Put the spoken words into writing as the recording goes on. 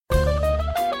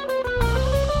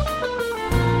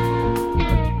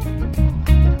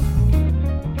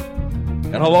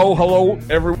Hello,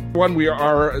 everyone. We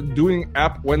are doing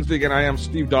App Wednesday again. I am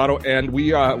Steve Dotto, and we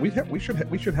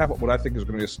should have what I think is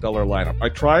going to be a stellar lineup. I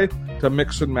try to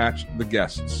mix and match the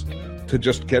guests to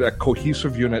just get a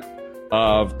cohesive unit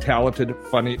of talented,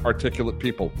 funny, articulate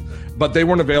people, but they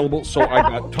weren't available, so I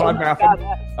got Todd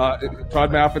Maffin. Todd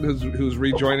Maffin, who's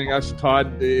rejoining us.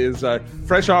 Todd is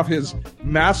fresh off his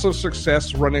massive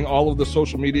success running all of the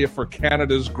social media for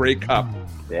Canada's Grey Cup.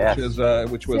 Yeah,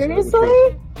 which was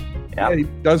seriously. Yeah, he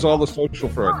does all the social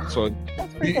for it. So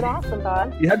that's freaking awesome,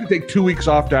 Todd. He had to take 2 weeks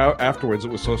off afterwards.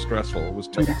 It was so stressful. It was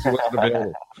 2 weeks he wasn't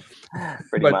available.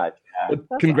 Pretty much. But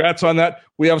congrats on that.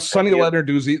 We have Sunny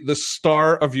Lenarduzzi, the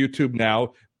star of YouTube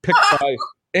now, picked by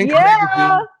Inc.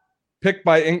 Magazine. Picked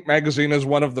by Inc. Magazine as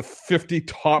one of the 50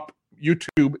 top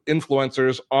YouTube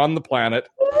influencers on the planet.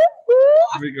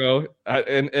 There we go.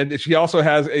 And she also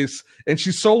has and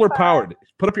she's solar powered.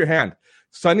 Put up your hand.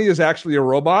 Sunny is actually a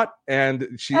robot, and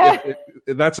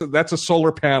that's a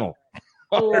solar panel.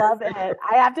 I love it.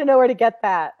 I have to know where to get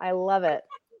that. I love it.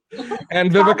 And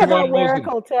Viveka Von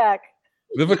Rosen. Tech.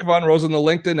 Viveka Von Rosen, the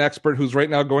LinkedIn expert, who's right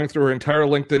now going through her entire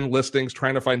LinkedIn listings,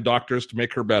 trying to find doctors to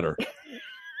make her better.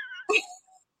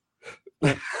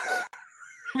 This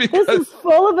is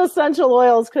full of essential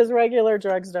oils because regular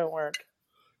drugs don't work.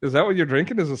 Is that what you're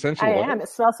drinking? Is essential oil? I am. It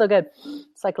smells so good.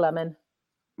 It's like lemon.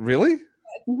 Really?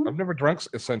 Mm-hmm. I've never drunk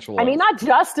essential oil. I mean, not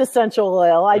just essential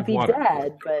oil. I'd be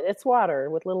dead, but it's water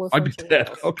with little essential I'd be dead.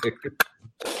 oils. Okay.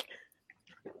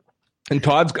 And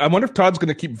I wonder if Todd's going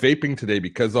to keep vaping today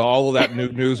because of all of that new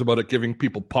news about it giving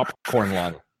people popcorn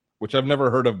lung, which I've never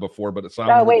heard of before, but it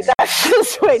sounds. Oh, wait,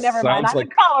 never mind. I'm in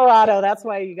Colorado. That's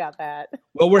why you got that.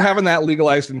 Well, we're having that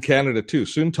legalized in Canada too.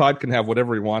 Soon Todd can have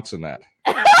whatever he wants in that.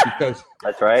 Because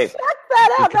that's right. Check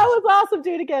that out. That was awesome.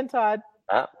 Do it again, Todd.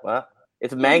 Well,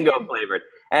 it's mango flavored.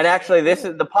 And actually,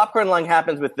 the popcorn lung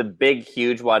happens with the big,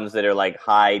 huge ones that are like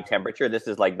high temperature. This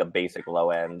is like the basic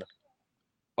low end.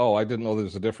 Oh, I didn't know there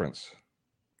was a difference.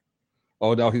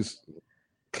 Oh, now he's.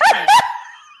 That's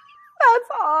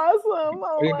awesome.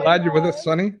 Oh, are you glad you're with us,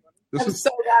 Sunny?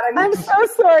 I'm so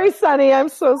sorry, Sunny. I'm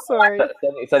so sorry.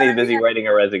 Sunny's busy writing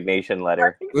a resignation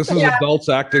letter. This is adults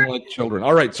acting like children.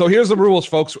 All right, so here's the rules,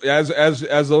 folks. As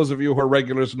those of you who are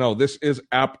regulars know, this is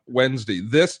App Wednesday.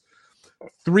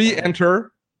 3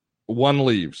 enter, 1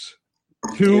 leaves.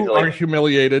 2 are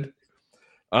humiliated.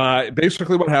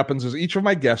 Basically what happens is each of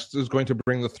my guests is going to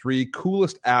bring the 3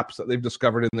 coolest apps that they've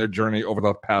discovered in their journey over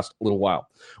the past little while.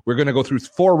 We're going to go through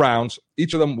 4 rounds.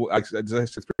 Each of them, I said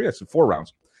 3, I said 4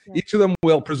 rounds. Yeah. Each of them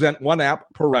will present 1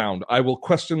 app per round. I will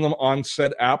question them on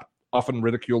said app, often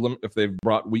ridicule them if they've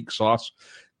brought weak sauce,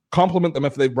 compliment them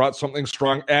if they've brought something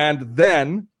strong, and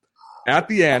then at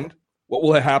the end, what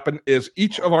will happen is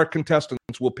each of our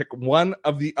contestants will pick one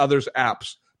of the other's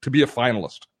apps to be a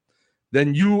finalist.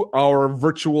 Then you, our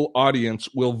virtual audience,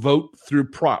 will vote through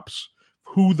props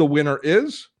who the winner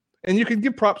is. And you can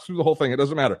give props through the whole thing. It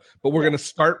doesn't matter. But we're going to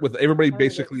start with everybody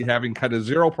basically having kind of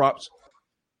 0 props.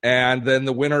 And then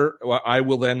the winner, I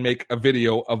will then make a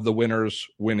video of the winner's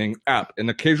winning app. And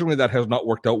occasionally that has not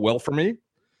worked out well for me.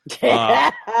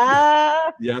 Yes.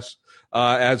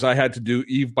 As I had to do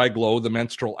Eve by Glow, the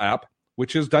menstrual app,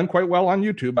 which has done quite well on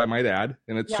YouTube, I might add,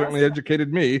 and it certainly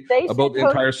educated me about the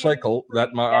entire cycle that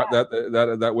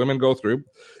that women go through.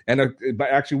 And but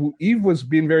actually, Eve was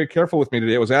being very careful with me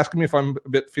today. It was asking me if I'm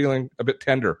feeling a bit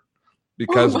tender,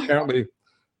 because apparently,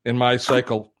 in my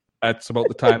cycle, that's about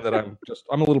the time that I'm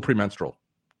a little premenstrual.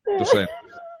 Just saying,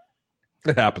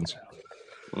 it happens.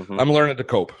 Mm-hmm. I'm learning to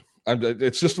cope.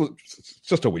 It's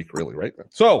just a week, really, right?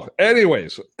 So,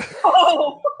 anyways,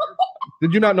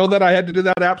 did you not know that I had to do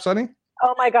that app, Sunny?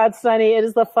 Oh my God, Sunny, it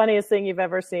is the funniest thing you've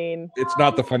ever seen. It's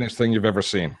not the funniest thing you've ever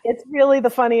seen. It's really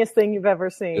the funniest thing you've ever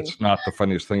seen. It's not the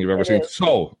funniest thing you've ever seen.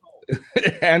 So,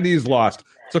 Andy's lost.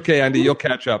 It's okay, Andy, you'll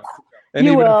catch up. And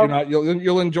even if you're not,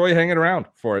 you'll enjoy hanging around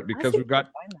for it because we've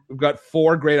got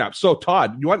 4 great apps. So,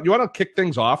 Todd, you want to kick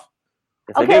things off?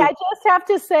 Okay, I just have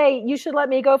to say you should let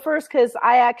me go first because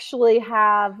I actually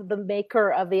have the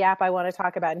maker of the app I want to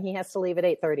talk about, and he has to leave at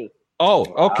 8:30. Oh,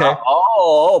 okay.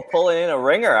 Pulling in a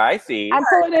ringer. I see. I'm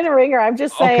pulling in a ringer. I'm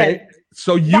just saying. Okay,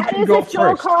 so you can go first.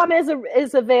 Joel Comm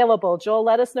is available. Joel,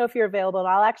 let us know if you're available, and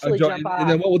I'll actually jump on. And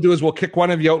then what we'll do is we'll kick one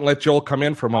of you out and let Joel come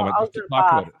in for a moment. I'll talk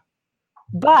about it.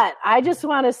 But I just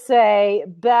want to say,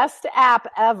 best app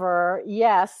ever.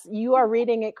 Yes, you are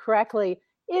reading it correctly.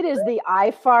 It is the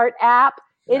iFart app.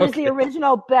 It is the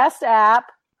original best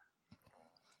app.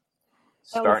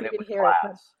 Starting it with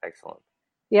class. Excellent.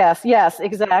 Yes,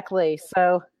 exactly.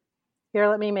 So here,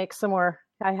 let me make some more.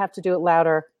 I have to do it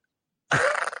louder.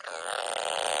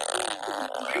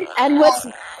 And what's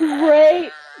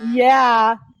great,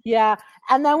 yeah.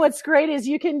 And then what's great is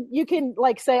you can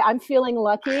like say, I'm feeling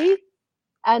lucky,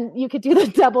 and you could do the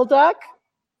double duck.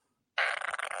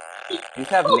 These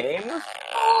have names?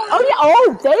 Oh yeah.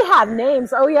 Oh, they have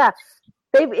names. Oh yeah.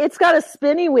 It's got a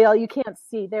spinny wheel. You can't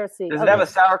see. There, see. Does it have a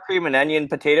sour cream and onion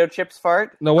potato chips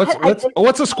fart? No,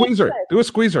 what's a squeezer? Do a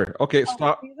squeezer. Okay,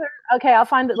 stop. Okay, I'll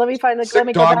find it. Let me find it. Sick Let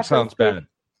me go dog back. sounds bad.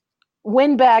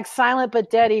 Windbag, silent but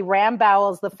deadly, ram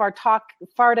bowels, the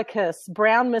farticus,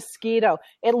 brown mosquito.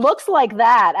 It looks like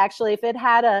that, actually. If it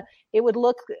had it would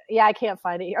look, yeah, I can't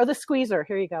find it. Or the squeezer.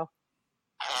 Here you go.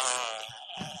 Oh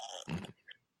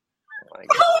my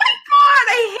God,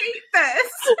 I hate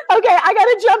this. Okay, I got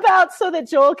to jump out so that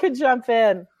Joel can jump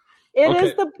in. It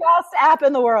is the best app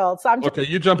in the world. So I'm okay.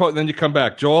 You jump out and then you come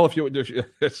back, Joel.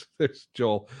 There's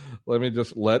Joel. Let me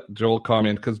just let Joel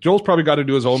comment because Joel's probably got to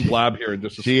do his own blab here in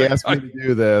just a second. She asked me to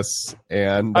do this,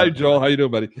 and hi, Joel. How you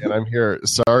doing, buddy? And I'm here.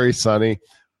 Sorry, Sonny,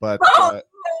 but that's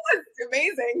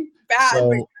amazing. Bad.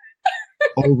 So,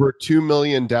 over 2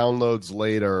 million downloads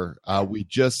later, we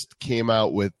just came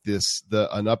out with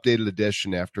an updated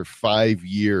edition after 5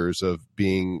 years of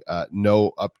being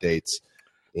no updates.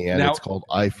 And now, it's called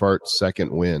iFart Second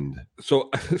Wind.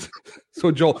 So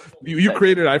Joel, you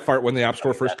created iFart when the App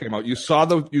Store first came out. You saw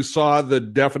the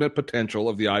definite potential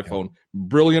of the iPhone.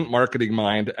 Brilliant marketing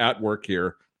mind at work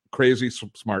here. Crazy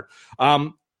smart.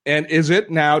 And does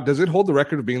it hold the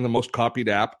record of being the most copied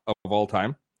app of all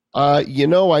time?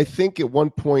 I think at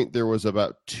one point there was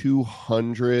about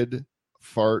 200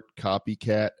 fart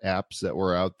copycat apps that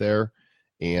were out there.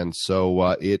 And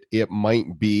so it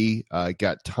might be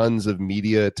got tons of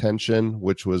media attention,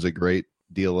 which was a great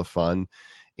deal of fun.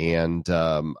 And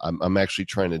I'm actually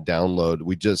trying to download.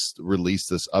 We just released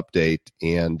this update,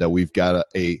 and we've got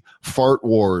a Fart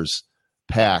Wars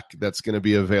pack that's going to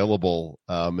be available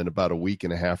in about a week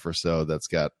and a half or so. It's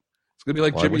going to be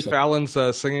like Jimmy Fallon's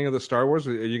singing of the Star Wars.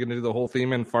 Are you going to do the whole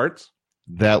theme in farts?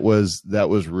 That was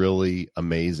really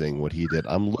amazing what he did.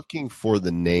 I'm looking for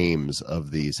the names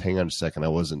of these. Hang on a second. I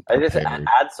wasn't prepared. Is this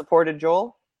ad supported,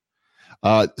 Joel?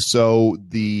 So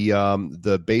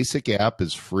the basic app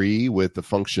is free with the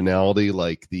functionality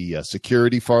like the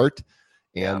security fart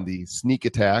and the sneak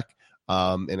attack.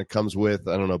 And it comes with,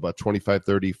 I don't know, about 25,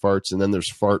 30 farts. And then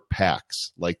there's fart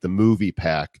packs, like the movie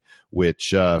pack,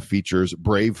 which features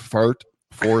Brave Fart,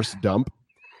 Force Dump,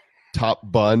 Top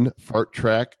Bun, Fart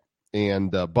Track,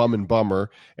 and Bum and Bummer.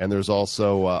 And there's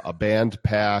also a band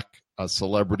pack, a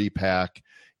celebrity pack.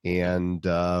 And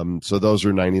so those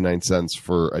are 99 cents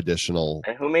for additional.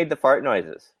 And who made the fart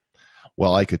noises?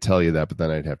 Well, I could tell you that, but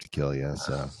then I'd have to kill you.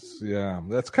 So yeah,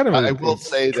 that's kind of. I will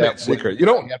say that secret. You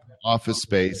don't have office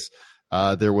space.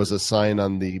 There was a sign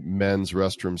on the men's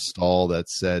restroom stall that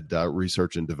said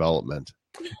research and development.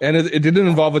 And it didn't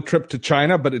involve a trip to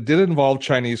China, but it did involve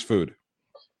Chinese food.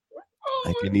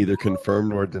 I can neither confirm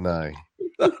nor deny.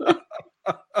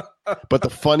 But the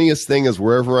funniest thing is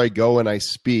wherever I go and I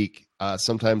speak,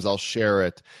 sometimes I'll share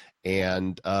it.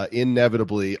 And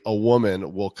inevitably, a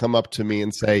woman will come up to me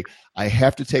and say, I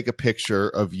have to take a picture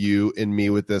of you and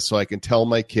me with this so I can tell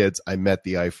my kids I met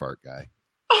the iFart guy.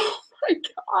 Oh, my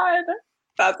God.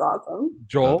 That's awesome.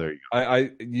 Joel, there you go.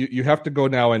 You have to go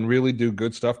now and really do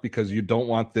good stuff because you don't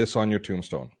want this on your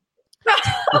tombstone.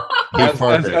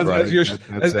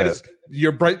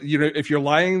 You're bright, if you're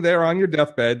lying there on your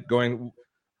deathbed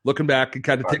looking back and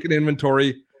kind of take an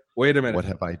inventory, wait a minute. What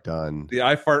have I done? The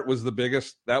iFart was the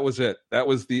biggest. That was it. I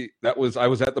was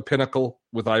at the pinnacle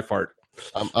with iFart.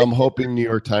 I'm hoping New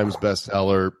York Times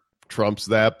bestseller trumps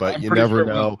that, but you never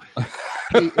know.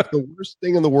 Hey, if the worst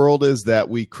thing in the world is that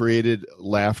we created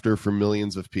laughter for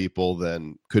millions of people,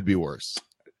 then could be worse.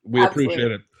 We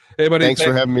appreciate it. Hey, buddy. Thanks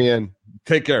for having me in.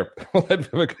 Take care.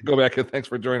 Let Vivica go back and thanks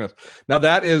for joining us. Now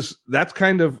that's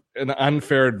kind of an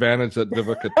unfair advantage that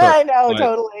Vivica took. I know,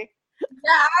 totally.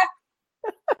 Yeah.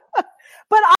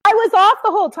 But I was off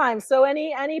the whole time, so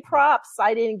any props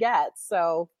I didn't get.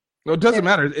 So no, it doesn't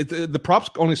matter. The props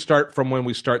only start from when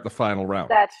we start the final round.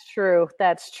 That's true.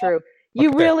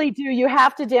 You really do. You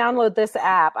have to download this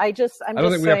app. I don't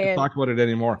think we have to talk about it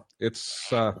anymore. It's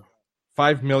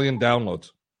 5 million downloads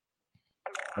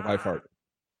of iFart.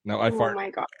 Now iFart. Oh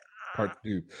my God. Part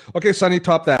 2. Okay, Sonny,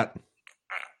 top that.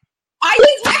 Why do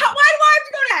I have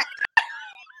to go next?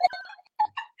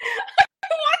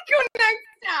 I want to go next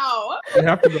now. You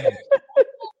have to go next.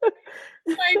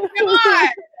 Oh my God.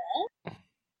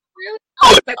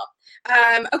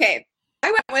 Really? Okay.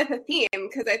 I went with a theme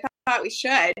because I thought we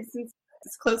should since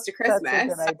it's close to Christmas.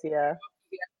 That's a good idea.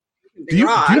 Do you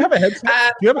have a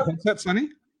headset? Do you have a headset, Sonny?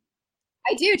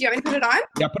 I do. Do you want me to put it on?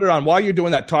 Yeah, put it on. While you're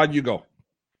doing that, Todd, you go.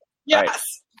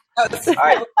 Yes. All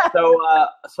right.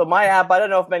 So my app, I don't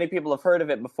know if many people have heard of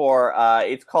it before.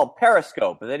 It's called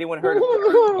Periscope. Has anyone heard of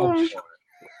it?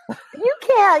 You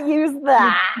can't use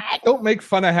that. Don't make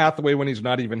fun of Hathaway when he's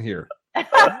not even here.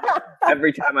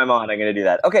 Every time I'm on, I'm going to do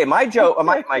that. Okay, my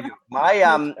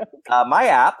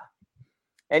app.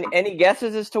 And any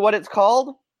guesses as to what it's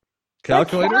called?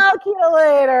 Calculator?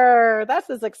 Calculator. That's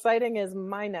as exciting as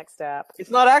my next app.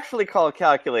 It's not actually called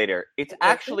Calculator. It's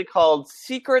actually called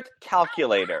Secret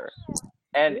Calculator.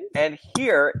 And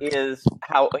here's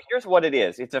what it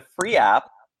is. It's a free app,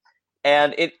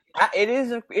 and it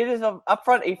is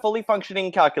upfront a fully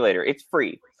functioning calculator. It's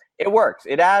free. It works.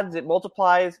 It adds, it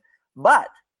multiplies, but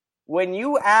when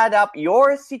you add up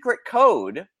your secret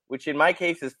code, which in my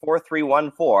case is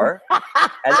 4314,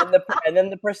 and then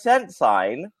the percent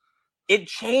sign, it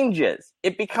changes.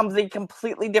 It becomes a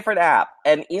completely different app.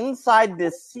 And inside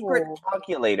this secret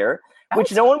calculator,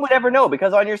 which no one would ever know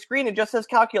because on your screen it just says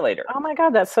calculator. Oh my God,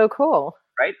 that's so cool.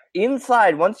 Right?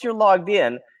 Inside, once you're logged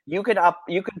in, you can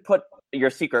put your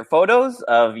secret photos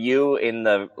of you in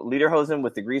the lederhosen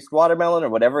with the greased watermelon or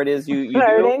whatever it is you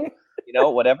do.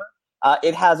 Whatever.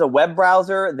 It has a web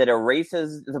browser that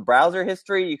erases the browser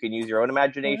history. You can use your own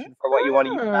imagination for what you want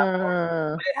to use that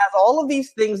for. But it has all of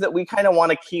these things that we kind of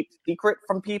want to keep secret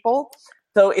from people.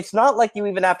 So it's not like you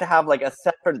even have to have like a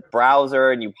separate browser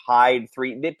and you hide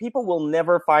people will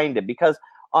never find it because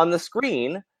on the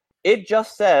screen, it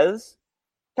just says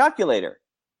calculator.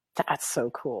 That's so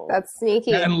cool. That's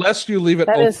sneaky. Unless you leave it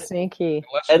That open. is sneaky.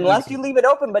 Unless you leave it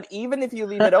open. But even if you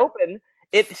leave it open,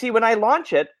 when I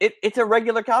launch it's a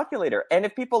regular calculator. And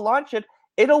if people launch it,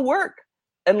 it'll work.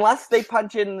 Unless they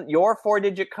punch in your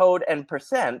 4-digit code and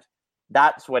percent,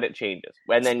 that's when it changes.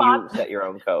 And then you set your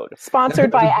own code.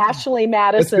 Sponsored by Ashley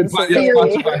Madison.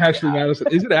 Sponsored by Ashley Madison.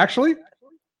 Is it actually?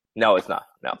 No, it's not.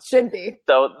 No. Should be.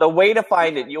 So the way to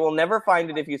find it, you will never find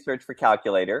it if you search for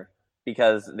calculator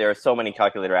because there are so many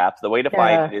calculator apps. The way to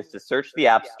find it is to search the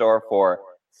App Store for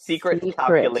Secret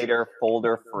Calculator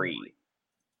Folder Free.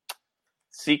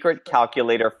 Secret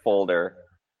Calculator Folder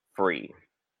Free.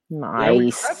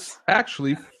 Nice. That's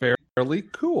actually fairly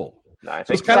cool. Nice.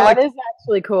 So it's kind of That is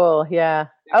actually cool. Yeah.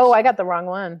 Oh, I got the wrong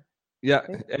one. Yeah,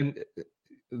 and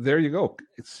there you go.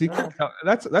 It's secret.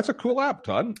 That's a cool app,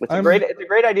 Todd. It's a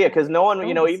great idea because no one,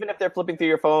 even if they're flipping through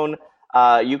your phone,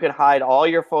 you can hide all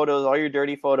your photos, all your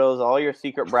dirty photos, all your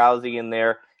secret browsing in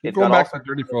there. It's going back to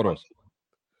dirty photos.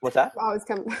 What's that? Always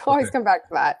come back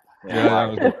to that.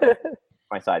 Yeah,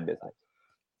 my side business.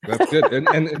 That's good.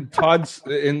 And Todd's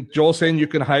and Joel saying you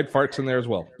can hide farts in there as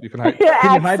well. You can hide.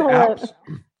 Can you hide apps?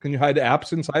 Can you hide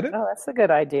apps inside it? Oh, that's a good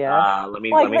idea.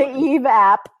 The Eve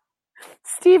app.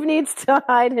 Steve needs to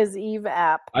hide his Eve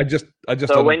app. I just.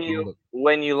 So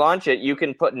when you launch it, you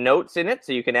can put notes in it,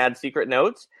 so you can add secret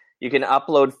notes. You can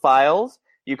upload files.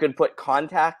 You can put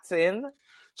contacts in.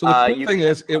 So the cool thing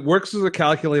is, it works as a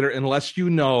calculator unless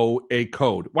you know a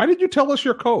code. Why did you tell us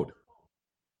your code?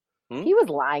 He was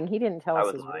lying. He didn't tell us.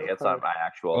 I was lying. It's not my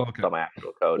actual. It's not my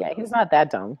actual code. Yeah, he's not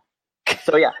that dumb.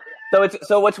 So yeah.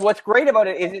 So what's great about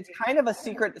it is it's kind of a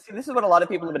secret. See, this is what a lot of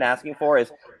people have been asking for.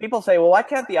 Is people say, well, why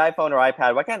can't the iPhone or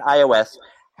iPad? Why can't iOS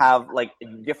have like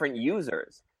different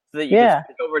users so that you can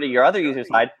switch over to your other user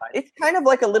side? It's kind of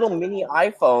like a little mini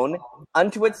iPhone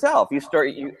unto itself. You store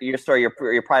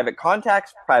your private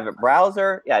contacts, private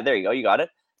browser. Yeah, there you go. You got it.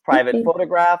 Private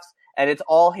photographs. And it's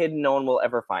all hidden. No one will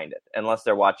ever find it unless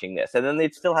they're watching this. And then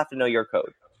they'd still have to know your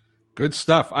code. Good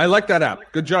stuff. I like that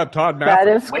app. Good job, Todd. That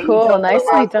is cool.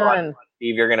 Nicely done.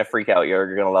 Steve, you're going to freak out.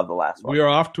 You're going to love the last one. We are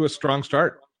off to a strong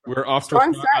start. We're off to a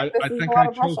strong start. I think I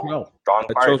chose well.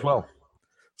 I chose well.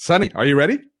 Sunny, are you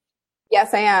ready?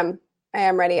 Yes, I am. I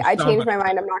am ready. I changed my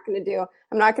mind. I'm not going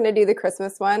to do the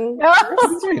Christmas one.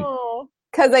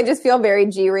 Because I just feel very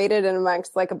G-rated and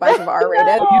amongst like a bunch of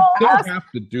R-rated. You don't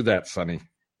have to do that, Sunny.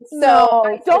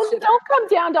 So don't come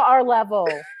down to our level.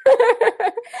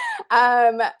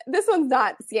 This one's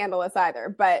not scandalous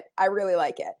either, but I really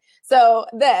like it. So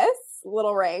this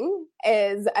little ring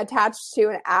is attached to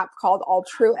an app called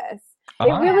Altruist. It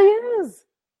really is.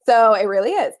 So it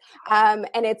really is. And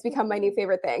it's become my new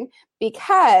favorite thing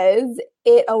because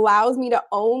it allows me to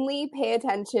only pay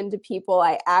attention to people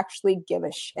I actually give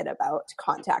a shit about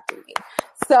contacting me.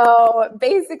 So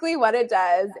basically what it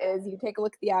does is you take a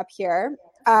look at the app here.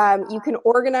 You can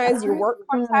organize your work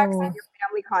contacts and your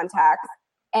family contacts,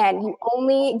 and you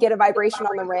only get a vibration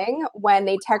on the ring when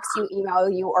they text you, email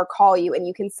you, or call you, and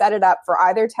you can set it up for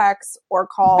either texts or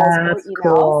calls or emails.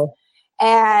 Cool.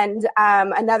 And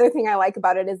another thing I like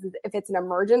about it is if it's an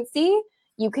emergency,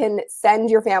 you can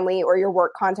send your family or your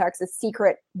work contacts a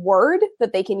secret word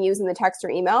that they can use in the text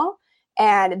or email.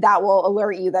 and that will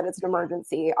alert you that it's an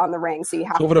emergency on the ring. So you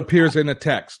have So if it appears in a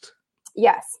text.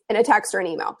 Yes, in a text or an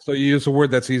email. So you use a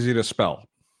word that's easy to spell.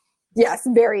 Yes,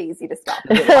 very easy to spell.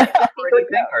 Or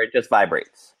anything, or it just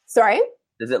vibrates? Sorry?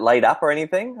 Does it light up or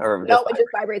anything? Or No, it just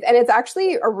vibrates. And it's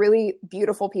actually a really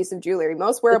beautiful piece of jewelry.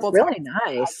 Most wearables It's really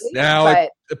nice. Now, but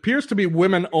it appears to be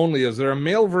women only. Is there a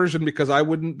male version? Because I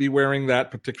wouldn't be wearing that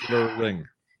particular ring.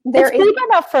 there It's is, big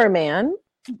enough for a man.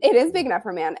 it is big enough for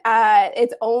a man.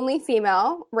 It's only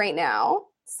female right now.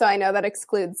 So I know that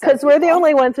excludes some Because we're the people.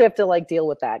 only ones who have to like deal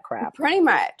with that crap. Pretty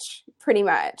much.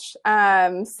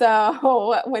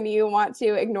 So when you want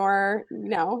to ignore,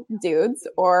 dudes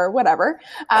or whatever,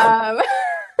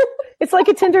 It's like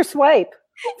a Tinder swipe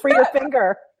for your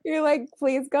finger. you're like,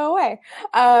 please go away.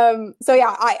 So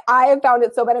yeah, I have found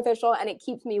it so beneficial, and it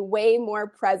keeps me way more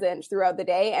present throughout the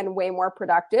day and way more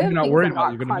productive. You're not because worried I'm about not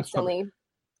you're gonna miss constantly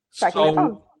checking my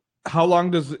phone. So how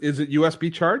long is it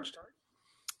USB charged?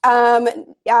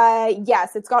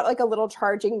 Yes, it's got like a little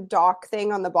charging dock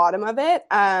thing on the bottom of it.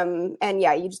 And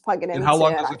yeah, you just plug it in. And how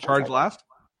long does the charge last?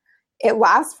 It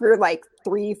lasts for like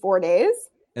 3-4 days.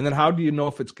 And then how do you know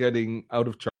if it's getting out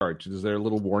of charge? Is there a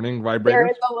little warning There vibrator?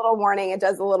 is a little warning. It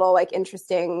does a little like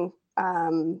interesting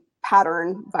vibration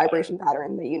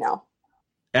pattern that you know.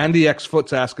 Andy X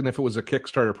Foot's asking if it was a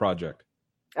Kickstarter project.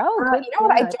 Oh, You know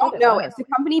what? I don't know. It's a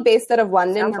company based out of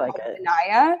London. Sounds They're like called it.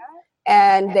 Anaya,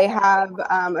 and they have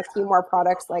a few more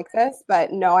products like this.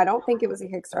 But no, I don't think it was a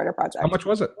Kickstarter project. How much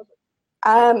was it?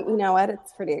 You know what?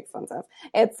 It's pretty expensive.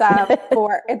 It's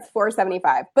it's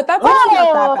 $475, but that's actually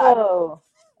not that bad. Oh,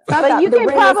 It's not but that- you the can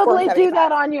ring is probably do $475.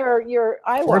 that on your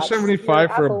iWatch. $475 your for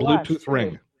a Apple Watch, Bluetooth too.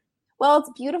 ring. Well,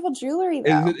 it's beautiful jewelry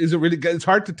though. Is it really good? It's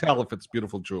hard to tell if it's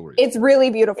beautiful jewelry. It's really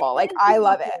beautiful. Like I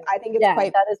love it. I think it's Yeah,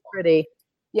 quite that is pretty.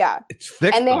 yeah. It's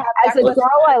thick. And they though. have As a necklaces.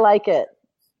 girl, I like it.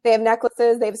 They have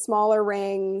necklaces. They have smaller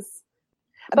rings.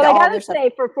 But I All gotta their stuff-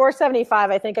 say, for $475,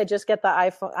 I think I just get the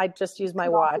iPhone. I just use my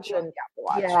watch and the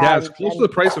watch. Yeah, it's and- close to and the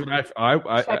price of an check my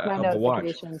of a watch.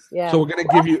 notifications. Yeah. So we're going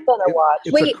to give you. Less than a watch.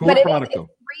 It's Wait, a cool but it product, is though.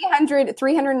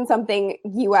 300 and something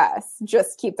US.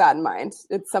 Just keep that in mind.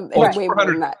 It's some. Oh, It's it's way more than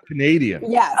 400 that.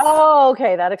 Canadian. Yes. Oh,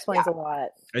 okay, that explains a lot.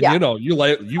 And yeah. you know, you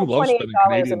love spending $28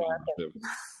 Canadian American. dollars, too.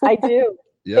 I do.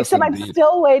 Yes, Except I'm indeed.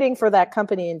 still waiting for that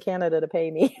company in Canada to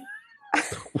pay me. Do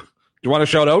you want to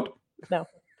shout out? No.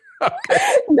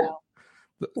 No.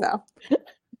 No.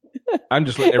 I'm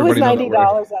just letting It was everybody know.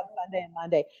 $90 That on Sunday and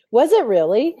Monday. Was it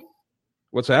really?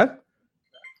 What's that?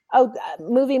 Oh,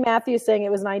 Movie Matthew saying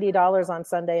it was $90 on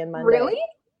Sunday and Monday. Really?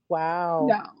 Wow.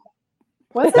 No.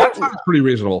 Was That it? sounds pretty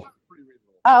reasonable.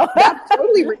 Oh, That's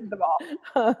totally reasonable.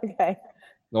 okay.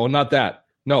 No, not that.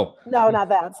 No, No, not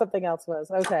that. Something else was.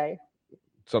 Okay.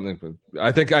 something.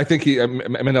 I think he. I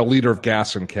mean, a liter of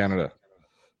gas in Canada.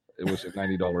 It was at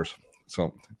 $90.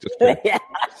 So just kidding. Yeah.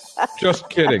 Just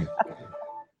kidding.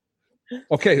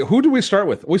 Okay, who do we start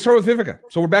with? We start with Vivica.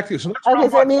 So we're back to you. So next Okay, round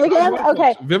is it one. me again? Round one,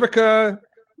 Okay. folks. Vivica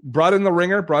brought in the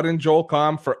ringer, brought in Joel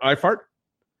Comm for iFart.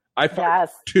 iFart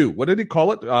Yes. 2. What did he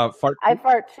call it? Fart. I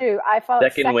fart too. I fart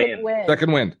Second wind.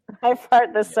 Second wind. I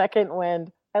fart the second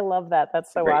wind. I love that.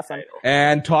 That's so Great awesome. title.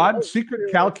 And Todd,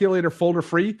 secret calculator folder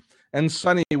free. And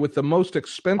Sunny with the most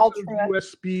expensive Ultra.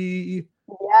 USB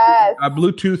Yes.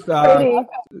 Bluetooth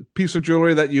Pretty. piece of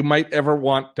jewelry that you might ever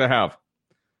want to have.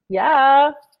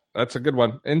 Yeah. That's a good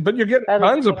one. But you're getting That is a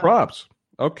tons of good one. props.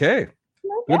 Okay. Good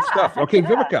Yeah, stuff. heck Okay, yeah.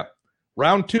 Vivica.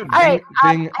 Round 2. All right.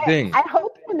 Ding, ding. I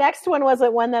hope the next one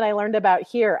wasn't one that I learned about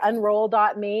here.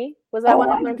 Unroll.me. Was that Oh one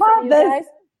I my learned God, from you this- guys?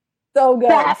 So good.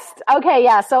 Best. Okay,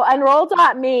 yeah. So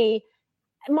unroll.me.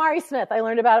 Mari Smith. I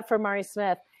learned about it from Mari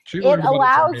Smith. She It learned about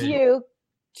allows from me. you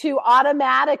to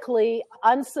automatically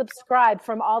unsubscribe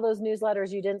from all those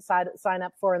newsletters you didn't sign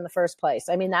up for in the first place.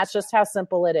 I mean, that's just how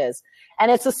simple it is. And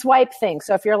it's a swipe thing.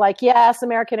 So if you're like, yes,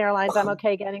 American Airlines, I'm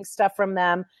okay getting stuff from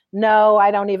them. No,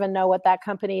 I don't even know what that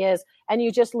company is. And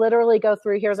you just literally go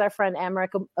through, here's our friend Amrik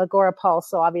Agorapulse.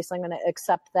 So obviously I'm going to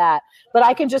accept that. But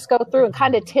I can just go through and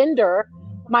kind of Tinder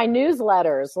my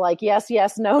newsletters, like yes,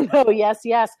 yes, no, no, yes,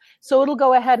 yes. So it'll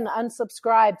go ahead and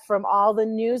unsubscribe from all the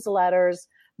newsletters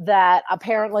that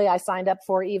apparently I signed up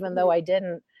for, even though I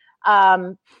didn't.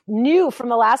 New from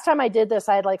the last time I did this,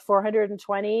 I had like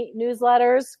 420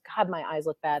 newsletters. God, my eyes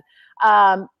look bad.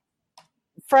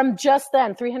 From just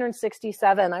then,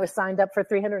 367. I was signed up for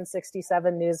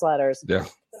 367 newsletters. Yeah.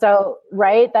 So,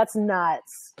 right? That's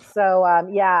nuts. So,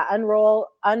 yeah,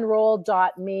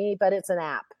 unroll.me, but it's an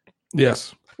app.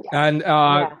 Yes. And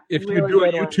if you really do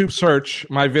a good one. YouTube search,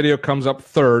 my video comes up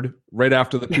third, right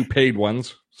after the two paid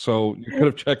ones. So you could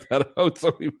have checked that out.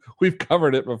 So we've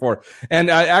covered it before. And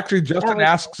actually, Justin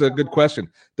asks a good question.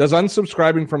 Does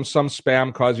unsubscribing from some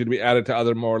spam cause you to be added to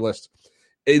other more lists?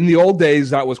 In the old days,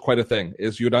 that was quite a thing.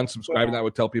 Is you'd unsubscribe and that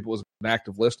would tell people it was an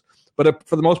active list. But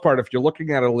for the most part, if you're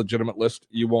looking at a legitimate list,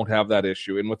 you won't have that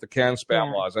issue. And with the CAN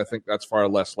spam laws, I think that's far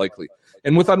less likely.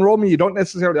 And with Unroll Me, you don't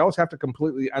necessarily always have to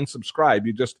completely unsubscribe.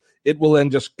 It will then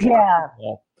just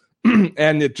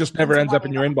and it just never ends up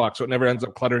in your inbox, so it never ends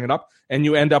up cluttering it up. And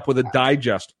you end up with a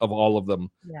digest of all of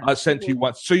them sent to you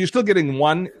once. So you're still getting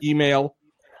one email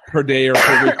per day or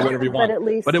per week, whatever you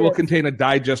want. But it will contain a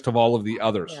digest of all of the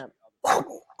others. Yeah.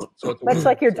 So much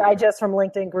like your digest from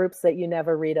LinkedIn groups that you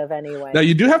never read of anyway. Now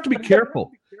you do have to be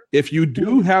careful. If you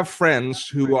do have friends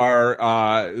who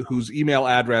are whose email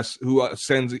address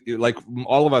sends, like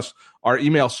all of us, our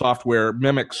email software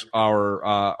mimics our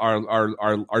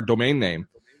domain name,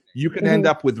 you can end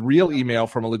up with real email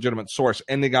from a legitimate source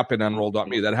ending up in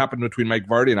Unroll.me. That happened between Mike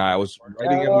Vardy and I. I was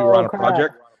writing we were on a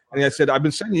project. And I said, I've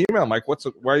been sending you email, Mike. Why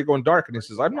are you going dark? And he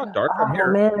says, I'm not dark. I'm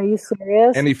here. Man, are you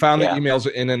serious? And he found the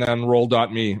emails in an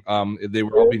Unroll.me. They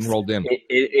were all being rolled in.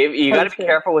 You got to be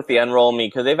careful with the Unroll Me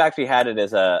because they've actually had it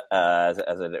as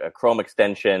a Chrome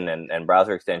extension and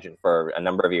browser extension for a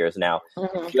number of years now.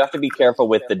 Mm-hmm. You have to be careful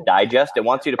with the digest. It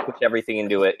wants you to push everything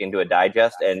into a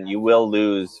digest, and you will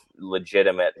lose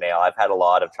legitimate mail. I've had a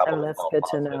lot of trouble. That's good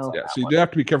to know. Yeah, so you do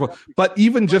have to be careful. But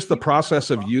even just the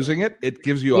process of using it, it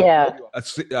gives you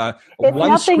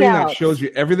one screen that shows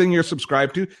you everything you're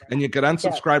subscribed to, and you can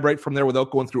unsubscribe right from there without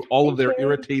going through all of their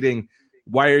irritating.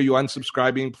 Why are you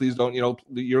unsubscribing? Please don't.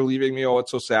 You're leaving me. Oh,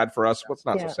 it's so sad for us. What's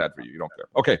not so sad for you? You don't care.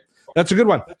 Okay, that's a good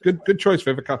one. Good choice,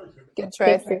 Vivica. Good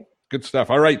choice. Good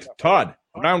stuff. All right, Todd.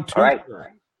 Round 2.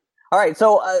 All right,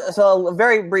 so a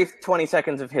very brief 20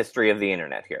 seconds of history of the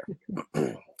internet here.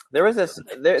 There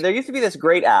used to be this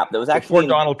great app that was actually... Before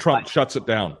Donald Trump shuts it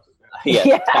down. Yes,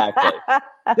 exactly.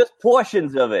 Just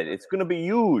portions of it. It's going to be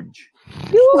huge.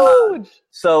 Huge!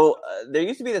 So there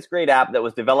used to be this great app that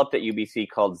was developed at UBC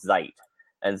called Zeit.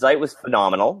 And Zeit was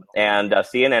phenomenal, and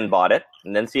CNN bought it,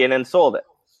 and then CNN sold it.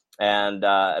 And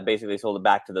basically sold it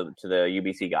back to the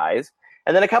UBC guys.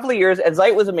 And then a couple of years, and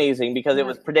Zeit was amazing because it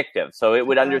was predictive. So it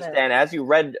would understand as you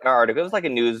read articles. It was like a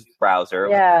news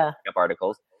browser. Up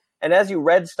articles. And as you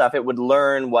read stuff, it would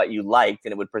learn what you liked,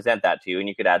 and it would present that to you, and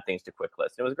you could add things to quick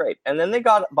lists. It was great. And then they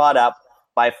got bought up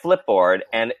by Flipboard,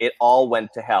 and it all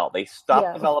went to hell. They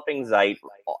stopped developing Zeit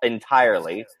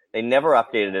entirely. They never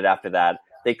updated it after that.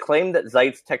 They claimed that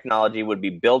Zeit's technology would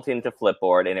be built into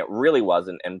Flipboard, and it really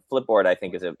wasn't. And Flipboard, I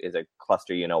think, is a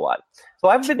cluster you-know-what. So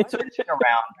I've been searching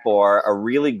around for a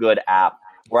really good app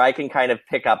where I can kind of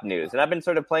pick up news. And I've been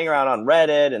sort of playing around on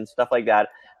Reddit and stuff like that.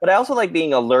 But I also like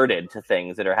being alerted to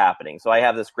things that are happening. So I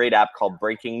have this great app called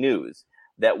Breaking News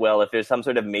that will, if there's some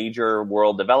sort of major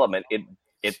world development,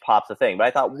 it pops a thing. But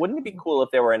I thought, wouldn't it be cool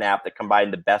if there were an app that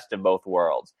combined the best of both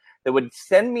worlds? That would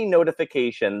send me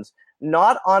notifications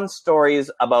not on stories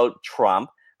about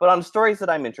Trump, but on stories that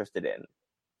I'm interested in.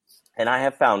 And I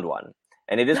have found one.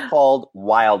 And it is called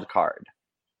Wildcard.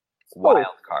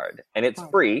 Wildcard. And it's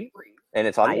free. And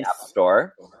it's on the App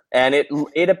Store. And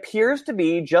it appears to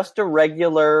be just a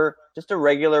regular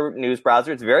news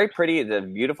browser. It's very pretty. It's a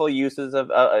beautiful use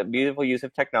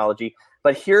of technology.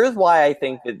 But here's why I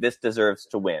think that this deserves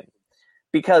to win.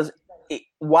 Because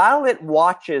while it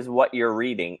watches what you're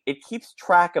reading, it keeps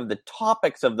track of the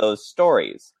topics of those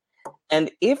stories. And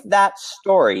if that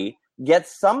story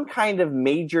gets some kind of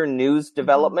major news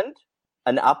development,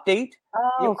 an update,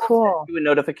 you send a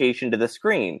notification to the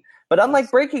screen. But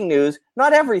unlike Breaking News,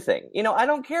 not everything. I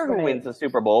don't care who wins the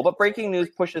Super Bowl, but Breaking News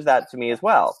pushes that to me as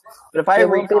well. But if I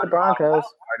read on Broncos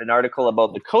an article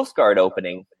about the Coast Guard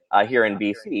opening here in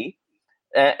BC,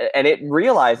 and it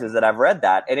realizes that I've read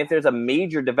that, and if there's a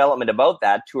major development about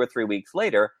that 2 or 3 weeks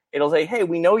later, it'll say, hey,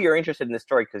 we know you're interested in this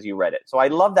story because you read it. So I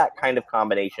love that kind of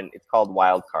combination. It's called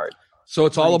Wildcard. So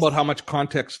it's all about how much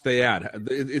context they add.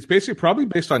 It's basically probably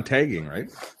based on tagging, right?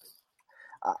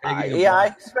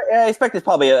 I expect it's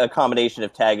probably a combination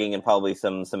of tagging and probably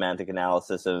some semantic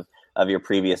analysis of your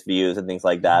previous views and things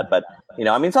like that. But,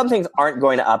 some things aren't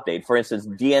going to update. For instance,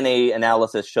 DNA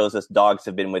analysis shows us dogs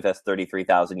have been with us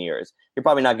 33,000 years. You're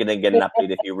probably not going to get an update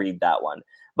if you read that one.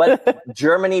 But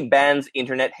Germany bans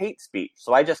internet hate speech.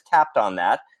 So I just tapped on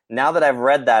that. Now that I've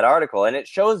read that article, and it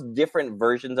shows different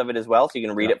versions of it as well, so you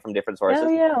can read it from different sources. Oh,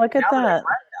 yeah, look at that.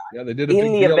 Yeah, they did a big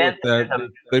deal with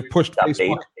that. They pushed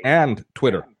Facebook and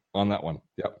Twitter on that one.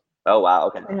 Yep. Oh, wow.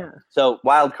 Okay. Yeah. So,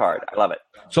 Wildcard. I love it.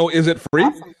 So, is it free?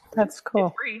 That's cool.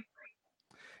 It's free.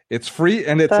 It's free,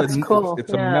 and it's That's cool.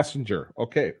 It's a messenger.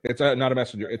 Okay, it's not a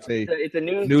messenger. It's a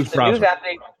news browser app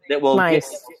that will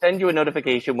Nice. send you a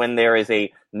notification when there is a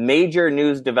major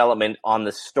news development on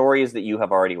the stories that you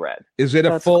have already read. Is it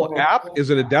a That's full cool. app? Is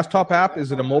it a desktop app?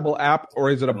 Is it a mobile app? Or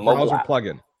is it a Mobile browser app.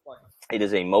 plugin? It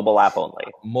is a mobile app only.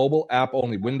 Mobile app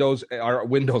only. Windows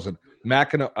and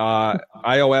Mac and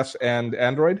iOS and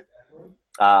Android.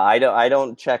 I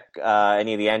don't check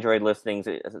any of the Android listings,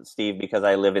 Steve, because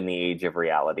I live in the age of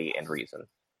reality and reason.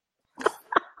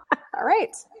 All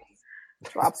right.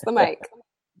 Drops the mic.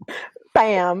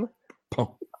 Bam.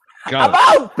 Oh, got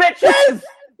it. About bitches!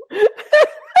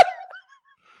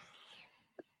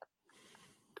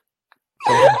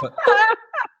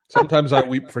 Sometimes I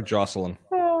weep for Jocelyn.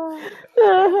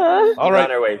 Uh-huh. All We're right.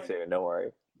 on our way soon. Don't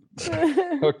worry.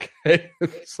 Okay.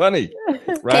 Sunny.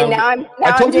 Okay, Round- now I'm. Now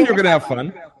I told I'm you doing you were going to have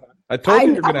fun. I told you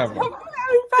you were going to have fun.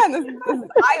 I'm having fun. This is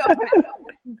eye-opening.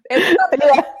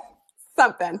 It's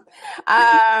something.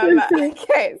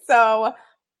 Okay, so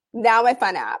now my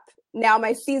fun app. Now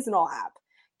my seasonal app.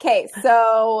 Okay,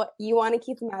 so you want to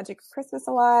keep the magic of Christmas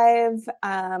alive.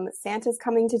 Santa's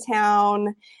coming to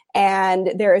town,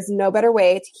 and there is no better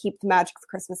way to keep the magic of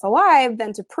Christmas alive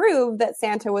than to prove that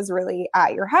Santa was really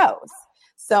at your house.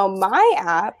 So my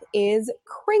app is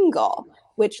Kringle,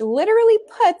 which literally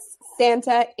puts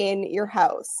Santa in your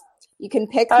house. You can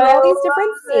pick through all these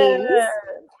different scenes,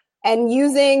 and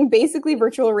using basically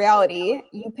virtual reality,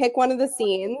 you pick one of the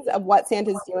scenes of what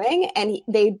Santa's doing, and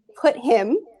they put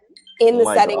him in the Oh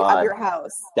my setting God. of your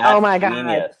house. That's Oh my God.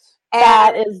 genius.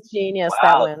 That is genius.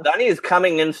 Wow, That one. Sunny is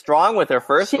coming in strong with her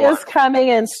first She one. is coming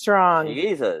in strong.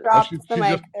 Jesus. Drop She the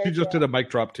mic. just did a mic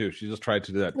drop too. She just tried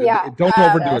to do that. Yeah, Don't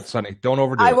overdo yes. it, Sunny. Don't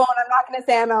overdo I it. won't. I'm not going to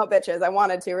say I'm out, bitches. I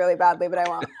wanted to really badly, but I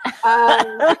won't.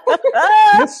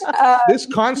 This, this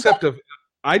concept of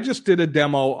I just did a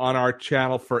demo on our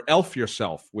channel for Elf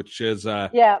Yourself, which is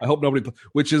Yeah. I hope nobody,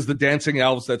 which is the dancing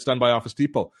elves that's done by Office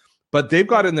Depot. But they've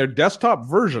got in their desktop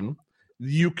version,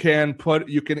 you can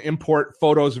import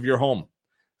photos of your home.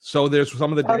 So there's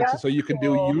some of the Oh, dances, that's so you can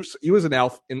cool. do you as an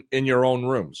elf in your own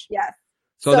rooms. Yes.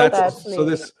 So So that's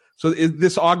neat.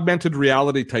 this augmented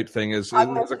reality type thing is there's a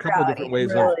Augmented couple of different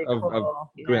ways Really of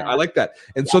cool. doing it. Yeah. I like that.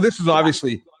 And so this is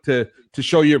obviously to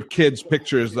show your kids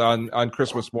pictures on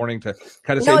Christmas morning to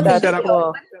kind of say, No, "You That's set up."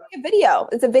 cool. A video.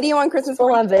 It's a video on Christmas Full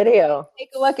morning. on video. Take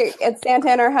a look at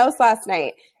Santa in our house last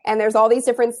night. And there's all these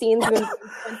different scenes and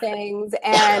different things.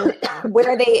 And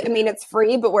where it's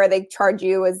free, but where they charge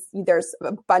you is there's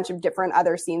a bunch of different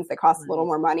other scenes that cost a little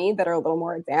more money that are a little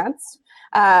more advanced.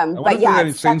 I wonder But if there are yeah, any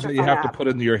it's scenes such that a you fun have to app. put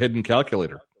into your hidden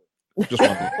calculator. Just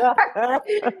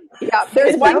wondering. Yeah,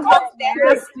 there's one called Santa.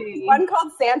 Interesting. One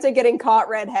called Santa getting caught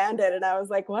red-handed, and I was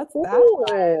like, "What's that?"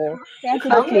 Ooh. Santa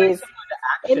Cookies. It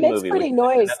Action makes movie pretty with-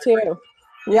 noise too.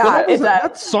 Yeah, What was it that,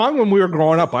 does. that song when we were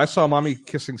growing up? I saw Mommy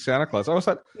kissing Santa Claus. I was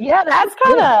like, Yeah, that's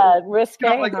kind of risque.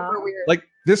 Yeah, like- huh? Super weird. like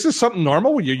this is something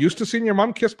normal when you're used to seeing your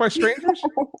mom kissed by strangers.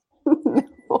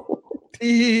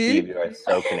 Steve, you are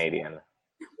so Canadian.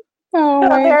 Oh Oh,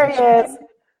 my there he gosh. is.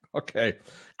 Okay,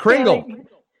 Kringle,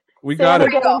 we got Santa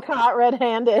it. getting caught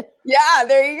red-handed. Yeah,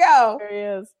 there you go. There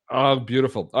he is. Oh,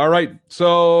 beautiful. All right,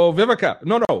 so Vivica,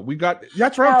 no, we got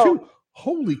that's round No. two.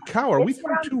 Holy cow, are we It's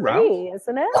through round 2 three, rounds?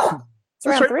 isn't it? It's That's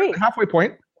round right, we're at 3. the halfway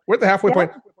point. We're at the halfway Yeah.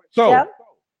 point. So Yep.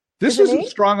 this Is is it as me?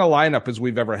 strong a lineup as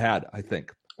we've ever had, I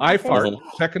think. iFart, Mhm.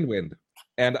 Second Wind,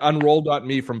 and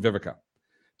Unroll.me from Vivica.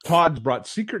 Todd's brought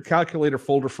Secret Calculator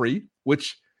folder free,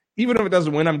 which even if it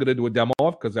doesn't win, I'm going to do a demo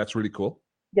of because that's really cool.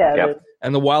 Yeah. Yep. it is.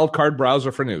 And the Wildcard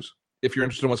browser for news. If you're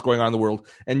interested in what's going on in the world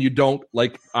and you don't,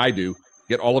 like I do,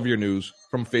 get all of your news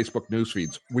from Facebook news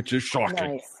feeds, which is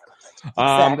shocking. Nice.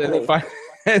 And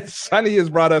and Sunny has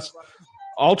brought us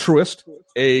Altruist,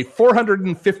 a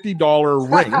 $450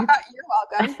 ring,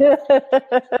 You're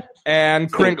welcome.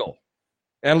 and Kringle.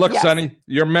 And look, Yes. Sunny,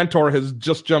 your mentor has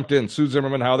just jumped in. Sue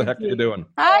Zimmerman, how the heck are you doing?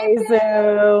 Hi, Hi,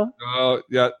 Zoo. Oh,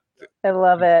 yeah, I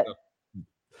love it.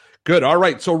 good. All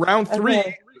right, so round 3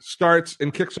 Okay. starts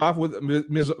and kicks off with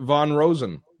Ms. Von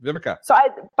Rosen. Vivica. So,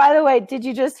 by the way, did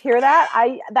you just hear that?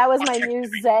 That was my new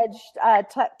Zedge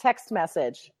text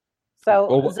message. So,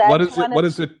 Oh, Zedge what is it? wanted- What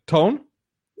is it? Tone?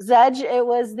 Zedge, it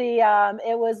was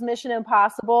it was Mission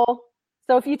Impossible.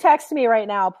 So if you text me right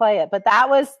now, I'll play it. But that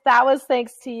was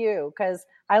thanks to you because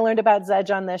I learned about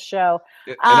Zedge on this show.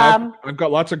 And Um, I've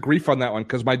got lots of grief on that one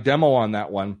because my demo on that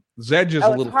one, Zedge is a Oh,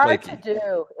 little it's hard flaky. to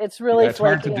do. It's really It's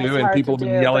hard to flaky do, it's and hard people to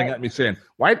have been do, yelling but- at me saying,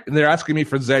 "Why?" And they're asking me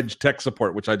for Zedge tech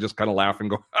support, which I just kind of laugh and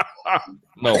go,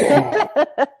 "No."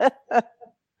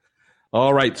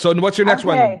 All right. So, what's your next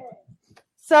one? Okay.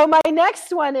 So my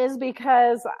next one is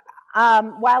because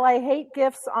while I hate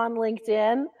GIFs on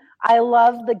LinkedIn, I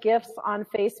love the GIFs on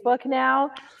Facebook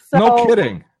now. So, No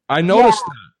kidding. I noticed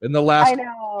that in the last I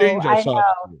know. exchange I saw.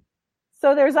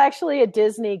 So there's actually a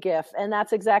Disney GIF, and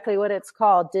that's exactly what it's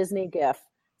called, Disney GIF.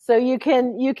 So you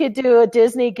could do a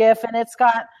Disney GIF, and it's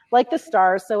got like the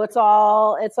stars. So it's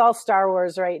all Star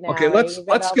Wars right now. Okay, right?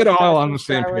 let's get all on the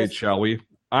same page, shall we?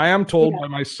 I am told by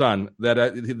my son that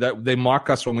that they mock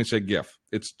us when we say GIF.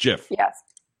 It's GIF. Yes.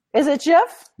 Is it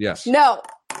GIF? Yes. No.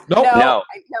 Nope. No.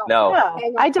 No,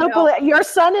 I don't believe your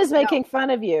son is making fun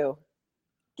of you.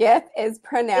 GIF is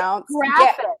pronounced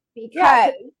graphic GIF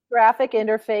because graphic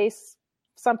interface,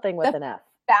 something with an F.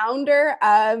 Founder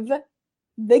of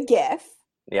the GIF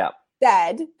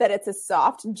said that it's a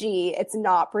soft G. It's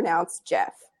not pronounced GIF.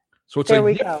 So it's there a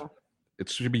we GIF. go. It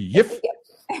should be GIF.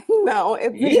 No,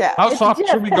 it's GIF. How soft GIF,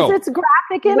 should we go? It's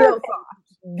graphic Real interface.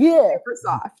 soft. GIF. Super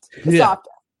soft. Yeah. Soft.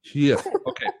 GIF.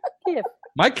 Okay. GIF.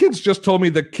 My kids just told me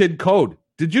the kid code.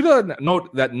 Did you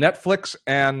note that Netflix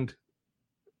and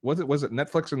was it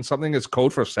Netflix and something is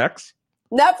code for sex?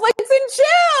 Netflix and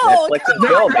chill. Netflix and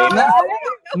chill, baby.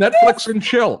 Netflix and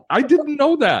chill. I didn't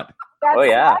know that. That's Oh,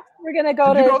 yeah. next. We're gonna go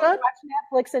Did to you know watch that?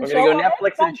 Netflix and We're chill. gonna go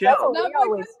Netflix and chill. That's what we Netflix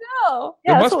always- and chill.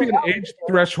 Yeah, There that's must what be we an always age do.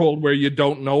 threshold where you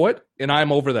don't know it, and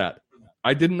I'm over that.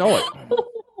 I didn't know it.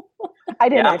 I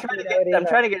didn't. Yeah, I'm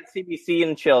trying to get CBC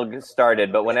and chill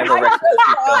started, but whenever Rex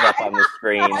shows up on the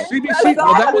screen, CBC.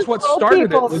 Well, that was what started it.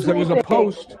 People There was a sleeping.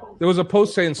 post. There was a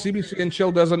post saying CBC and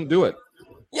chill doesn't do it,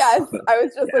 Yes, I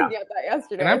was just looking at that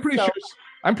yesterday. and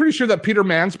I'm pretty sure that Peter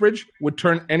Mansbridge would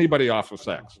turn anybody off of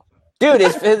sex. dude,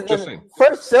 his Just saying.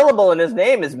 first syllable in his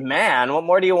name is man. What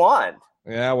more do you want?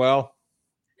 Yeah, well,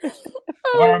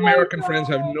 our American friends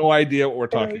have no idea what we're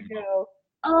There talking we about. go.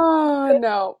 Oh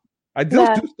no. I do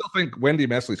still think Wendy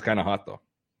Mesley's kind of hot, though.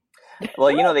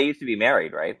 Well, they used to be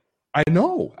married, right? I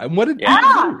know. And what did Yeah.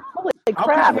 Peter do? Holy How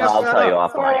crap! could you mess I'll that tell you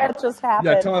up? Sorry, offline. that just happened.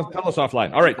 Yeah, tell us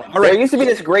offline. All right. There used to be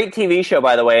this great TV show,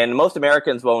 by the way, and most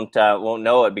Americans won't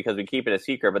know it because we keep it a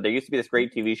secret. But there used to be this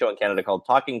great TV show in Canada called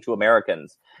Talking to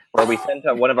Americans, where we sent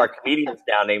one of our comedians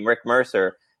down named Rick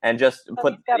Mercer and just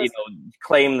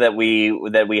claim that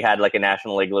we had like a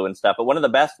national igloo and stuff. But one of the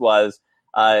best was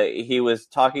he was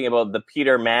talking about the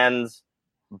Peter Mans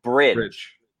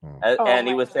Bridge. And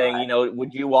he was saying,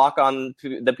 would you walk on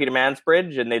to the Peter Mans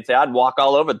Bridge? And they'd say, I'd walk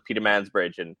all over the Peter Mans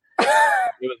Bridge. And it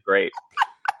was great.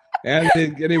 And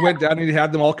he went down and he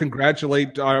had them all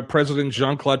congratulate President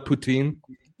Jean-Claude Poutine.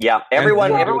 Yeah,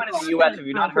 everyone in the U.S., if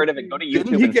you've not heard of it, go to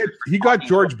YouTube. He got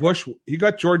George Bush. He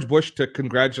got George Bush to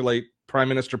congratulate Prime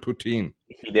Minister Poutine.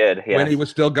 He did, yes. When he was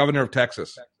still governor of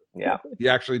Texas. Yeah, he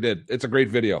actually did. It's a great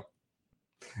video.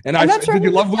 And sure did you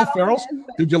love Will Ferrell's?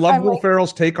 Did you love Will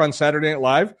Ferrell's take on Saturday Night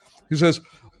Live? He says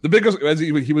the biggest, as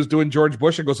he was doing George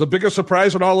Bush, and goes, the biggest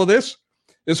surprise in all of this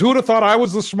is who would have thought I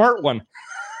was the smart one.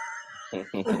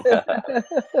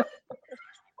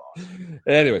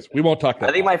 Anyways, we won't talk that.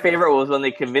 I think my favorite was when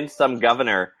they convinced some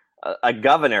governor, a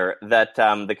governor, that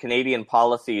the Canadian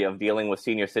policy of dealing with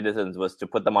senior citizens was to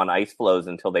put them on ice floes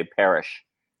until they perish.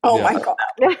 Oh Yeah. my god.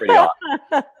 That's pretty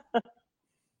awesome.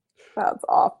 That's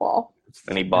awful.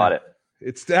 And he bought it.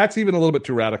 That's even a little bit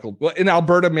too radical. Well, in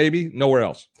Alberta, maybe nowhere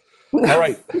else. All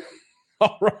right,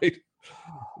 all right.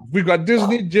 We've got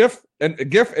Disney GIF,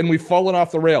 and we've fallen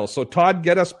off the rails. So Todd,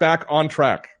 get us back on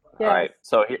track. Yeah. All right.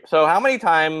 So how many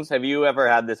times have you ever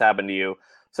had this happen to you?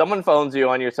 Someone phones you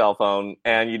on your cell phone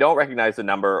and you don't recognize the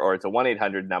number, or it's a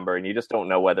 1-800 number, and you just don't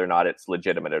know whether or not it's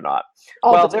legitimate or not.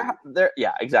 All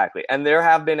Yeah, exactly. And there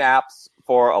have been apps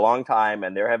for a long time,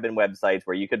 and there have been websites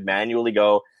where you could manually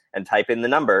go and type in the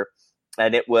number,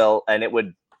 and it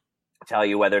would tell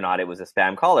you whether or not it was a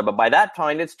spam caller. But by that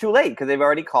time, it's too late because they've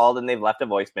already called and they've left a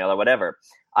voicemail or whatever.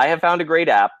 I have found a great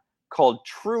app called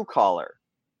Truecaller.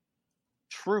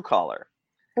 Truecaller.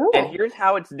 Ooh. And here's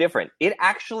how it's different. It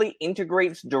actually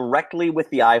integrates directly with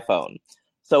the iPhone.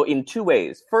 So in two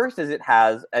ways. First is it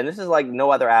has, and this is like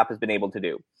no other app has been able to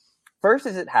do. First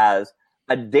is it has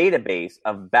a database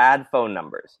of bad phone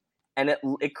numbers. And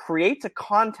it creates a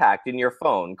contact in your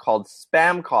phone called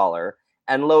Spam Caller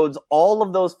and loads all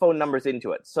of those phone numbers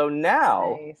into it. So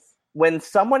now Nice. when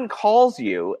someone calls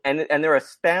you and they're a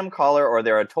spam caller or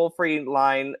they're a toll-free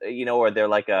line, or they're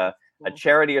like a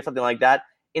charity or something like that,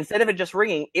 instead of it just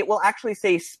ringing, it will actually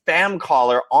say spam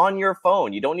caller on your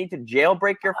phone. You don't need to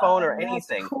jailbreak your phone or That's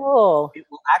anything. cool. It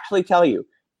will actually tell you.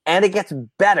 And it gets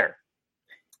better.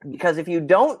 Because if you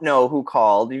don't know who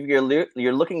called,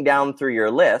 you're looking down through your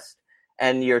list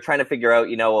and you're trying to figure out,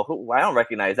 I don't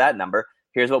recognize that number.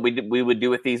 Here's what we would do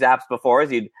with these apps before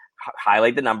is you'd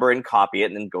highlight the number and copy it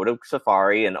and then go to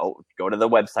Safari and go to the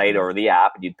website or the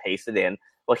app and you'd paste it in.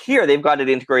 Well, here they've got it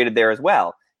integrated there as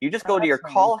well. You just go to your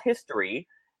call history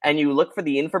and you look for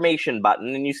the information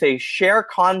button and you say share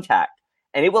contact,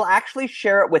 and it will actually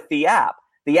share it with the app.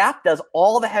 The app does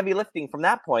all the heavy lifting from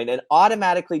that point and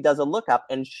automatically does a lookup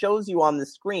and shows you on the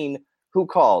screen who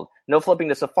called. No flipping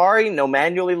to Safari, no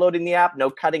manually loading the app, no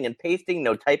cutting and pasting,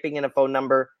 no typing in a phone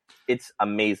number. It's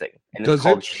amazing. And Does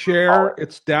it share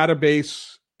its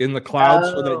database in the cloud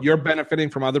so that Oh. you're benefiting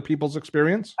from other people's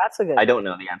experience? That's a good. I don't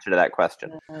know the answer to that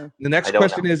question. The next I don't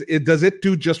question is, does it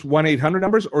do just 1-800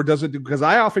 numbers, or does it do, because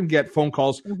I often get phone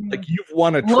calls Mhm. like you've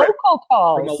won a trip Local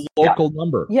from a calls. local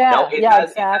number. Yeah, No, it yeah, has,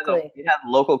 exactly. It has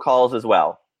local calls as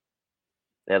well.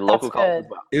 It had local That's calls good. as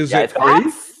well. Is Yeah, it it's got-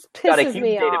 free? That got a pisses huge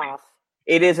me database. off.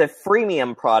 It is a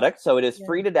freemium product, so it is Yeah.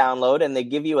 free to download, and they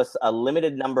give you a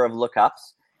limited number of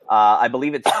lookups. I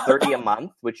believe it's 30 a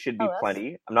month, which should be Oh, that's-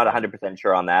 plenty. I'm not 100%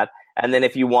 sure on that. And then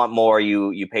if you want more,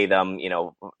 you pay them,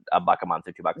 $1 a month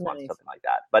or $2 a month, Nice. something like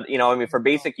that. But, for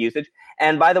basic usage.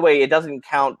 And by the way, it doesn't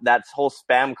count, that whole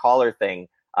spam caller thing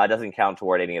doesn't count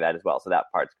toward any of that as well. So that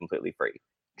part's completely free.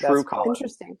 True That's caller.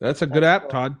 Interesting. That's a good That's app,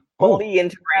 cool. Todd. Oh, Fully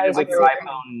integrated That with is your great.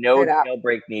 iPhone. No Great app.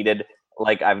 jailbreak needed,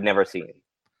 like I've never seen.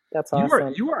 That's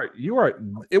awesome. you are.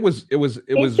 It was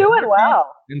He's doing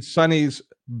well. in Sonny's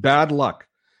bad luck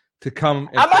to come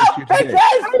and I'm face out! you today.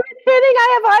 Are you kidding?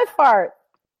 I have eye fart.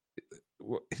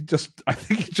 I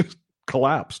think he just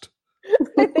collapsed.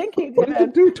 I think he What did you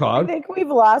did. do, I Todd? think we've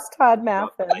lost Todd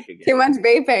Maffin. Like again. Too much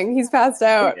vaping. He's passed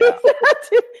out. Yeah.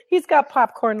 He's got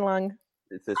popcorn lung.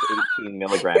 It's this 18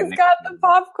 milligram. He's got the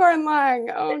popcorn lung.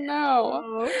 Oh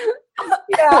no.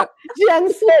 Yeah.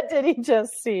 Jen said, did he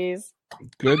just seize?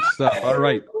 Good stuff. All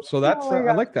right. So that's Oh my I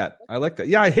God. like that. I like that.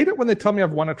 Yeah, I hate it when they tell me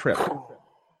I've won a trip.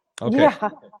 Okay. Yeah.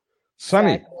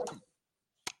 Sonny.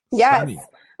 Yes. Sonny,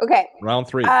 Okay. round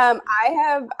 3. I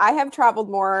have traveled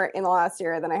more in the last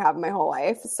year than I have in my whole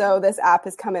life, so this app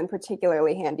has come in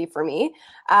particularly handy for me.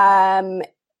 And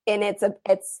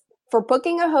it's for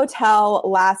booking a hotel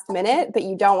last minute, but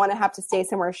you don't want to have to stay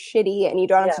somewhere shitty, and you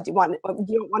don't have to you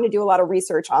don't want to do a lot of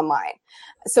research online.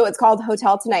 So it's called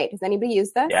Hotel Tonight. Has anybody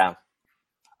used this? Yeah.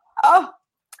 Oh,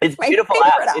 It's My beautiful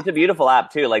favorite app. app. It's a beautiful app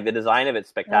too. Like the design of it's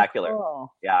spectacular. Oh.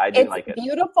 Yeah, I do it's like it.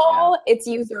 beautiful. It's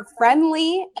user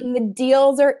friendly, and the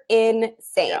deals are insane.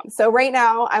 Yeah. So right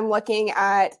now, I'm looking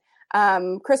at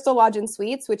Crystal Lodge and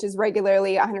Suites, which is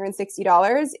regularly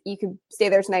 $160. You could stay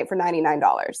there tonight for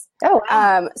 $99. Oh,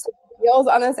 wow. So deals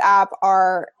on this app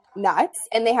are nuts,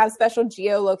 and they have special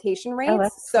geolocation rates. Oh,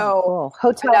 that's so cool.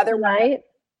 Hotel another Tonight.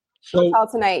 So Hotel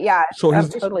Tonight, yeah, so I'm has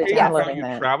this totally changed how downloading you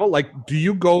that. travel? Like, do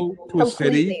you go to a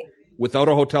city completely. without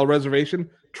a hotel reservation,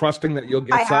 trusting that you'll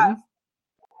get I have. something?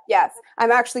 Yes,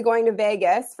 I'm actually going to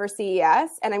Vegas for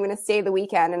CES, and I'm going to stay the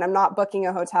weekend, and I'm not booking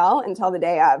a hotel until the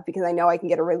day of because I know I can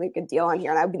get a really good deal on here.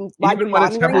 And I've been Even when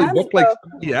it's monitoring heavily them, booked, like so-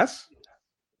 yes.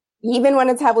 even when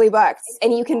it's heavily booked,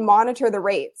 and you can monitor the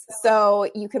rates. So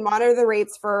you can monitor the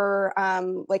rates for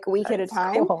like a week at a That's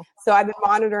time. cool. So I've been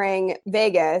monitoring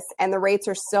Vegas, and the rates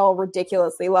are still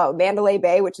ridiculously low. Mandalay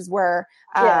Bay, which is where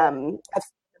I've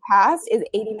passed, is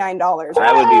 $89.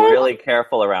 I would be really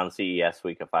careful around CES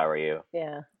week if I were you.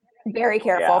 Yeah. Very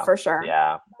careful Yeah. for sure.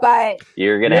 Yeah, But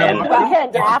you're gonna Yeah, end but- up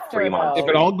Weekend with after, 3 months. though. If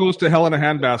it all goes to hell in a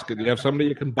handbasket, you have somebody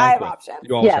you can I bump have with. options.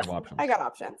 You always Yes. have options. I got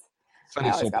options. Sonny's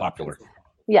I so always got popular.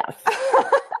 Yes.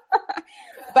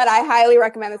 But I highly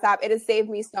recommend this app. It has saved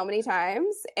me so many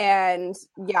times, and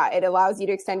yeah, it allows you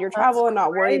to extend your travel and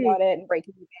not worry great. about it and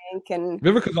breaking the bank and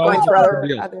Vivica's going always through a other, good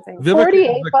deal. other things. Vivica is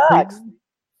 $48 the bucks. queen-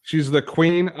 She's the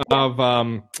queen of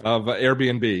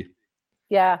Airbnb.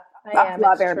 Yeah. I am.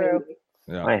 Love It's Airbnb. true.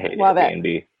 Yeah. I hate Love it.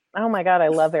 Airbnb. Oh my God, I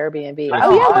love Airbnb. I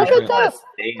Oh yeah, love look it. at this.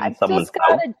 Stay in I someone's just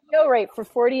got house. a deal rate for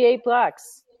 $48.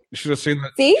 You should have seen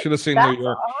that. See? Should have seen That's New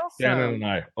York. Shannon awesome. and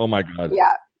I. Oh my God.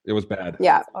 Yeah, It was bad.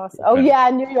 yeah. Awesome. Oh yeah,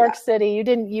 New York City.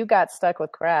 You got stuck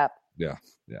with crap. Yeah.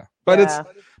 But Yeah.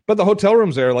 but the hotel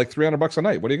rooms there are like $300 a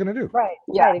night. What are you going to do? Right.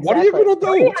 Yeah. Right, What are you exactly. gonna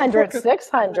do? 300, It's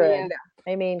 600.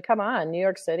 I mean, come on, New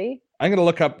York City. I'm going to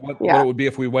look up what Yeah. it would be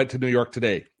if we went to New York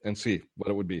today and see what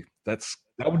it would be. That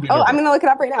would be. Oh, good. I'm going to look it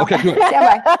up right now. Okay, do it.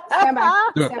 Stand by. Stand by.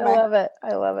 Do it. Stand I by. love it.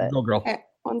 I love it. Go, girl. Okay,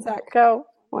 one sec. Go.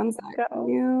 One sec. Go.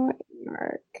 New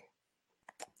York.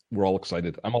 We're all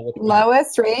excited. I'm all looking.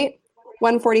 Lowest rate,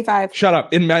 145 Shut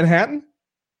up. In Manhattan?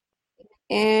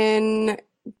 in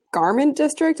Garment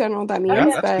District. I don't know what that means, Yeah,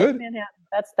 that's but good. Manhattan.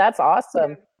 That's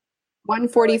awesome.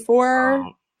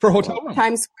 144 For hotel room.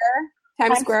 Times Square.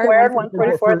 Times Square. Squared,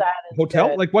 144. 144. That is Hotel?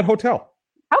 good. Like what hotel?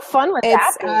 How fun would that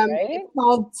It's be, right? it's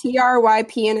called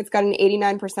TRYP, and it's got an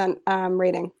 89%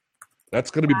 rating. That's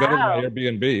going to be better than Wow. my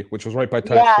Airbnb, which was right by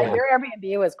Times Yeah, Square. your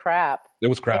Airbnb was crap. It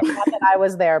was crap. Not that I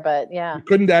was there, but yeah. You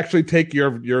couldn't actually take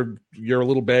your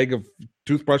little bag of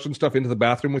toothbrush and stuff into the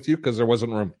bathroom with you because there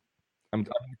wasn't room.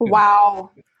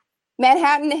 Wow.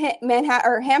 Hampton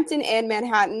and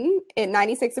Manhattan at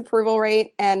 96 approval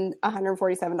rate and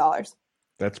 $147.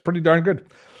 That's pretty darn good.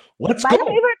 Let's My go.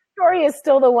 favorite story is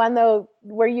still the one though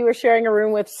where you were sharing a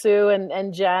room with Sue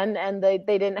and Jen, and they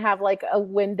didn't have like a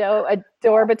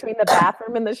door between the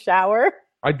bathroom and the shower.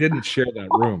 I didn't share that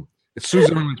room.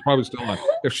 Susan is probably still on.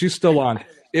 If she's still on,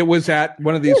 it was at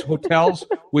one of these hotels,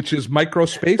 which is micro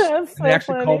space. That's And they so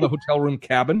actually funny. call the hotel room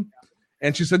cabin.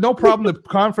 And she said, no problem. The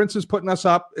conference is putting us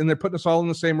up, and they're putting us all in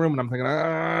the same room. And I'm thinking,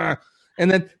 ah. And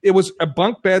then it was a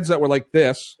bunk beds that were like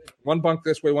this. One bunk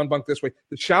this way, one bunk this way.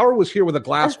 The shower was here with a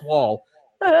glass wall.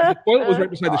 The toilet was right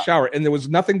beside the shower, and there was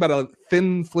nothing but a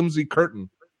thin, flimsy curtain.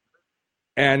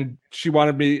 And she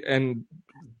wanted me and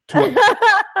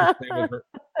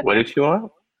What did you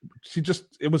want?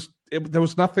 there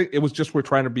was nothing. It was just we're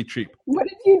trying to be cheap. What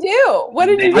did you do? What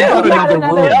did you I got do? another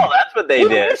room. No, that's what they He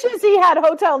did. wishes he had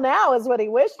Hotel Now, is what he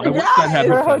wished. I wish I had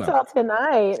Or Hotel Hotel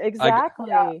Tonight.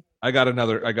 Exactly. I got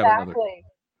another. Exactly.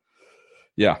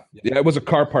 Yeah. It was a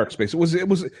car park space. It was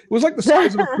like the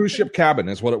size of a cruise ship cabin,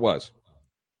 is what it was.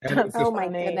 And it was Oh just, my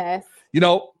funny. goodness.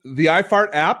 the iFart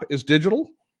app is digital.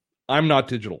 I'm not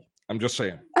digital. I'm just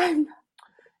saying.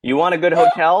 You want a good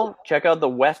hotel? Check out the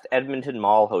West Edmonton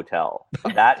Mall Hotel.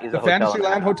 That is The a hotel.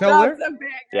 Fantasyland Hotel there. That's a big.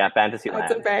 Yeah, That's a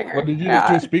Fantasyland. banger. What did you Yeah.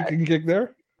 do? A speaking gig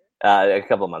there? A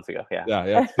couple of months ago. Yeah.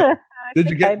 Yeah. Did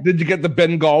you get the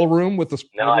Bengal room with the?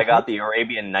 No, I got the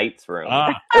Arabian Nights room.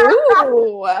 Ah,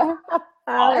 Ooh,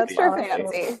 That's extra awesome.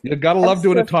 fancy. you gotta love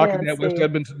doing a Extra talking at West fancy.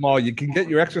 Edmonton Mall. You can get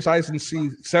your exercise and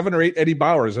see 7 or 8 Eddie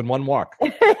Bauers in one walk.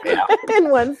 In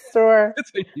one store.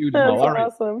 It's a huge That's mall. All right.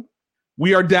 awesome.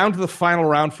 We are down to the final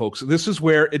round, folks. This is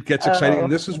where it gets exciting, Oh.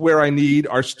 and this is where I need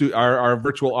our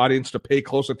virtual audience to pay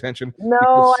close attention. No,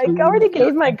 because I soon already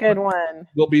gave my good one.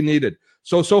 will be needed.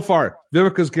 So far,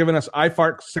 Vivica's given us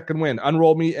iFart second win,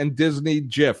 Unroll Me, and Disney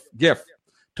GIF.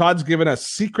 Todd's given us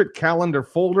secret calendar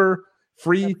folder,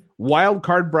 free wild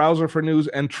card browser for news,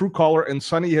 and Truecaller. And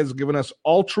Sunny has given us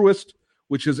Altruist,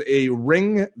 which is a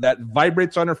ring that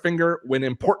vibrates on her finger when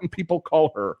important people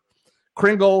call her.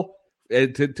 Kringle,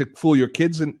 to fool your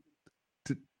kids and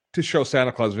to show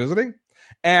Santa Claus visiting.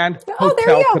 And Oh, there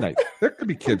Hotel you go. Tonight. There could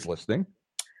be kids listening.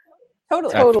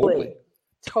 Totally. Absolutely.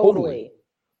 Totally.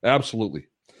 Absolutely.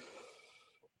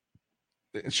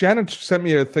 Shannon sent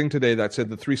me a thing today that said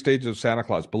the 3 stages of Santa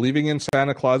Claus: believing in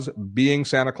Santa Claus, being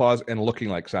Santa Claus, and looking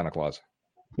like Santa Claus.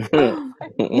 Yeah.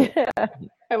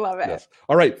 I love it. Yes.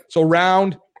 All right. So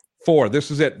round 4.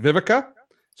 This is it. Vivica,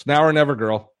 it's now or never,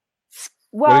 girl.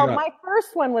 Well, got? my first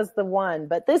one was the one,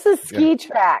 but this is ski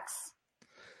tracks.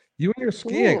 You and your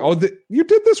skiing. Ooh. Oh, you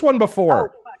did this one Oh,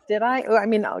 before. fuck, did I? Oh, I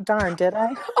mean, oh, darn, did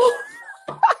I?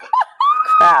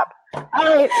 Crap. All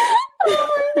right.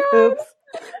 Oh my God. Oops.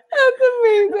 That's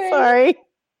amazing. Sorry.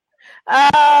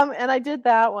 And I did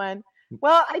that one.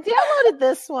 Well, I downloaded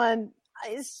this one.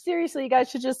 Seriously, you guys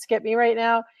should just skip me right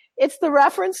now. It's the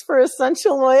reference for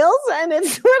essential oils, and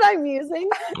it's what I'm using.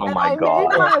 Oh and my I God.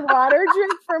 made my water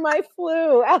drink for my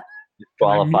flu.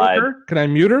 Qualified. Can I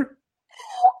mute her?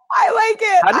 I like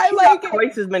it. How did I she like have it.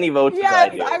 twice as many votes as Yes, I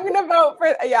do? I'm gonna vote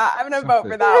for. Yeah, I'm gonna vote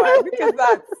for that one because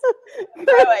that's.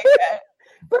 I like it.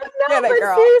 But no, Get it, but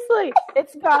girl. seriously,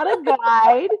 it's got a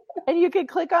guide, and you can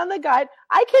click on the guide.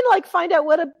 I can find out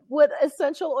what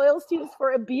essential oils to use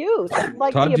for abuse.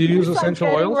 Like Todd, the do you use abuse I'm essential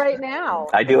getting oils? right now?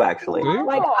 I do actually. Do you?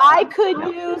 Like I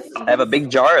could use. I have a big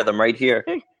jar of them right here.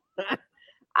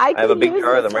 I have a could big use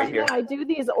jar of this them right here. now. I do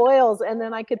these oils, and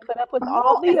then I could put up with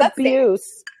all and the that's safe.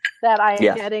 abuse that I am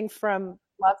Yes. getting from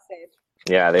Love Sage.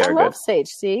 Yeah, they I are love good. sage.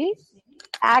 See,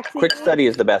 acne, Quick study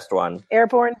is the best one.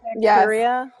 airborne Yes.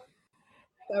 bacteria.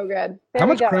 So good. There How we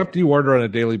much go. crap do you order on a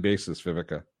daily basis,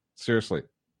 Vivica? Seriously.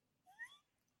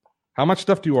 How much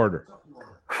stuff do you order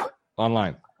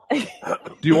online? Do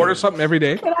you order something every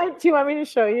day? Do you want me to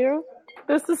show you?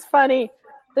 This is funny.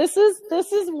 This is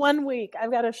 1 week.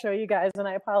 I've got to show you guys, and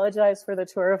I apologize for the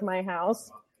tour of my house.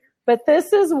 But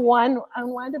this is one.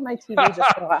 Why did my TV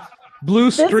just go off?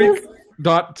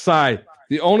 Bluestreak.sci.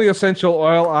 The only essential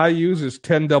oil I use is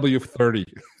 10W30.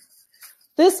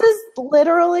 This is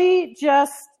literally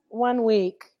just 1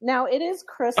 week. Now it is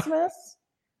Christmas.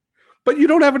 But you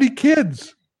don't have any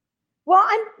kids. Well,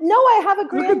 I have a Look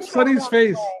grandchild. at Sunny's on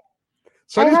face. the way.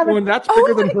 Sunny's have a- going, that's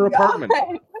bigger than my her God. apartment.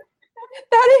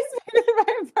 That is bigger than my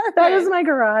apartment. That is my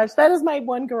garage. That is my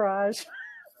one garage.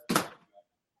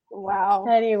 Wow.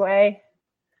 Anyway,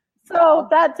 so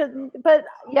that didn't. But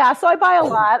yeah, so I buy a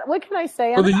lot. What can I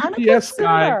say? So the I'm a UPS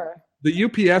guy- consumer. The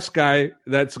UPS guy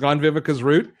that's gone Vivica's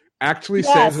route actually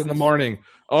Yes. says in the morning,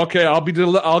 okay, I'll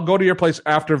go to your place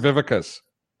after Vivica's.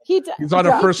 He's He's on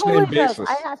a first name does. basis.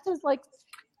 I have to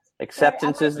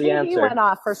Acceptance is the TV answer. went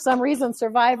off for some reason.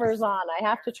 Survivor's on. I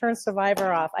have to turn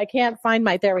Survivor off. I can't find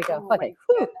my. There we go. Okay.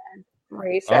 Whew.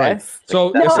 Gracious. All right. So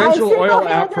No, essential I oil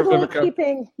app for single-handedly Vivica.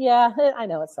 keeping. Yeah, I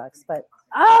know it sucks, but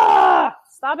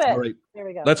stop it. All right. There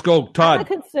we go. Let's go, I'm a Todd.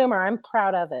 consumer. I'm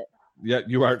proud of it. Yeah,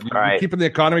 you are. You're right. keeping the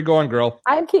economy going, girl.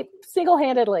 I'm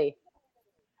single-handedly.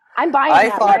 I'm buying I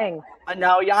that thought- ring.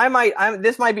 No, yeah,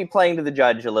 this might be playing to the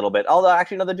judge a little bit. Although,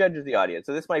 actually, no, the judge is the audience,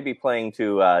 so this might be playing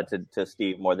to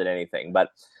Steve more than anything. But,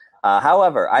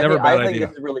 however, I Never a think bad idea.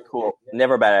 this is really cool.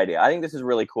 Never a bad idea. I think this is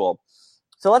really cool.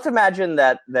 So let's imagine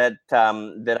that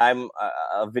I'm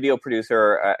a video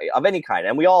producer of any kind,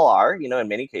 and we all are. You know, in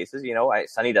many cases, you know,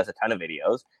 Sunny does a ton of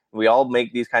videos. We all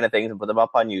make these kind of things and put them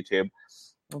up on YouTube.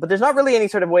 But there's not really any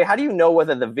sort of way. How do you know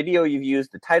whether the video you've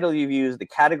used, the title you've used, the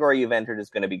category you've entered is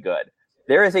going to be good?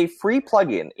 There is a free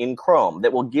plugin in Chrome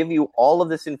that will give you all of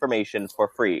this information for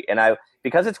free. And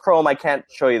because it's Chrome, I can't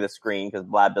show you the screen because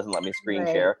Blab doesn't let me screen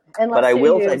Right. share. Unless But I you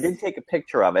will. I use- did take a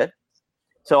picture of it.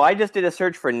 So I just did a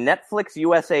search for Netflix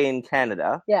USA in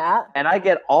Canada, Yeah. and I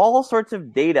get all sorts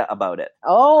of data about it.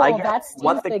 Oh, I get that's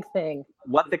what Steve's big thing.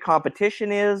 What the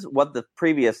competition is, what the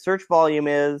previous search volume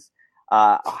is,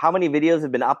 how many videos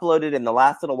have been uploaded in the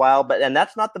last little while. And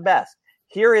that's not the best.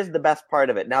 Here is the best part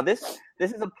of it. Now, this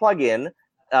is a plugin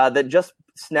that just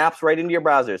snaps right into your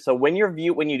browser. So when you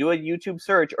do a YouTube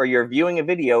search or you're viewing a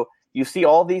video, you see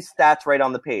all these stats right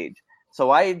on the page. So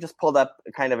I just pulled up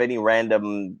kind of any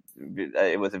random.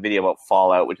 It was a video about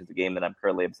Fallout, which is a game that I'm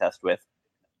currently obsessed with,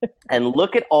 and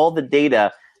look at all the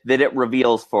data that it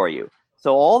reveals for you.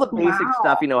 So all the basic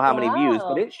stuff, you know, how many views,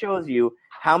 but it shows you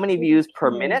how many views per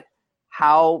minute,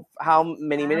 how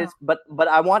many minutes. But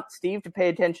I want Steve to pay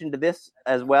attention to this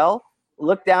as well.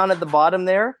 Look down at the bottom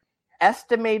there.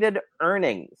 Estimated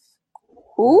earnings.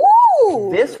 Ooh.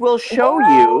 This will show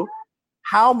you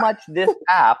how much this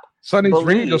app. Sonny's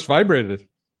ring Believe. just vibrated.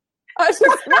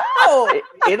 No.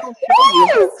 It'll show you.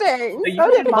 Interesting. So you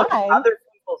So can did look at mine. other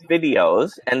people's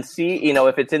videos and see, you know,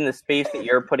 if it's in the space that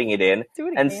you're putting it in, Do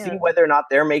it and again. see whether or not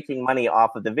they're making money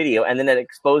off of the video, and then it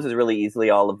exposes really easily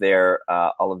all of their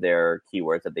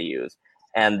keywords that they use.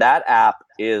 And that app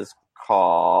is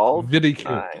called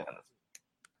VidIQ.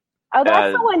 Oh,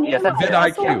 that's the one you. yes, that's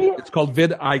that's the one VidIQ. you- It's called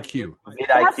VidIQ.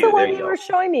 That's the VidIQ. one There you you were go.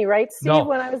 showing me, right, Steve? No.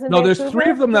 When I was in No, there's Vancouver?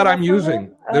 3 of them that I'm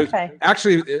using. There's, Okay.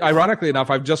 Actually, ironically enough,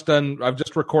 I've just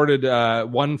recorded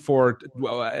one for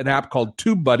an app called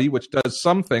TubeBuddy, which does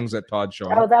some things that Todd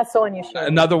showed. Oh, that's the one you showed.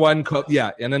 Another one called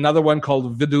another one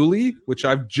called Viduli, which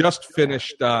I've just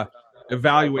finished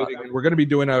evaluating. We're going to be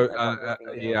doing a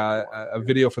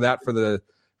video for that for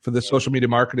the Social Media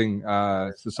Marketing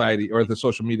Society or the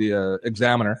Social Media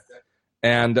Examiner.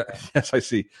 And yes, I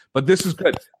see. But this is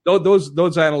good. Those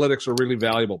analytics are really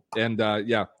valuable. And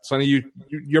Sonny,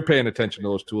 you're paying attention to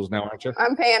those tools now, aren't you?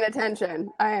 I'm paying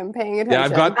attention. I am paying attention. Yeah,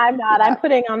 I've got. I'm not. I'm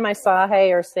putting on my Sahe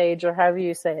or Sage or however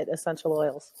you say it, essential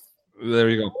oils. There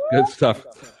you go. Good stuff.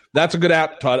 That's a good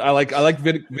app, Todd. I like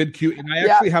VidQ, and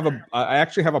I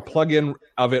actually have a plugin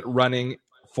of it running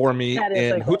for me That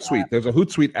is in a good Hootsuite. app. There's a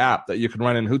Hootsuite app that you can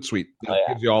run in Hootsuite that Oh,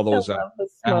 yeah. gives you all those I love the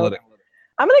smoke. analytics.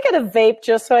 I'm gonna get a vape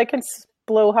just so I can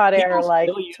blow hot air People like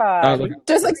still use- Todd. Look-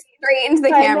 Just like straight into the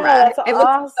I know, camera. that's It looks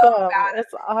awesome. so bad.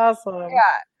 It's awesome.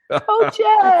 Yeah. Oh, Jed.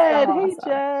 That's Hey,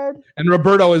 awesome. Jed. And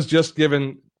Roberto has just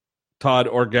given Todd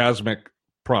orgasmic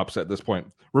props at this point.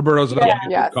 Roberto's another Yeah. YouTube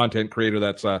Yes. content creator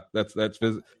that's That's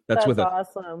with it.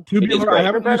 awesome. Tubular, I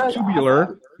haven't used Roberto's Tubular.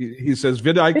 awesome. He says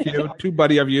VidIQ,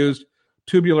 TubeBuddy I've used,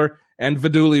 Tubular, and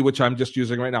Viduli, which I'm just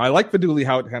using right now. I like Viduli,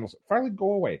 how it handles it. Farley,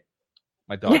 go away.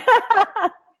 My dog.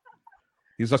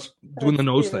 He's just doing the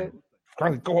nose cute. thing.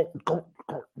 Farley, go.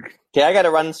 Okay, I got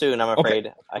to run soon. I'm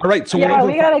afraid. All right, so Yeah, we're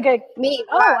we gotta get. Me.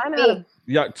 Oh, I'm out me. of.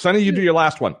 yeah, Sonny, you do your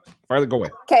last one. Farley, go away.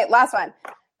 Okay, last one.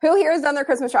 Who here has done their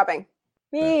Christmas shopping?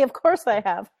 Me, of course I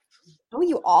have. Oh,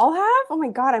 you all have? Oh my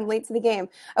God, I'm late to the game.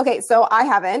 Okay, so I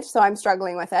haven't, so I'm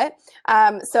struggling with it.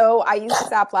 So I used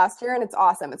this app last year and it's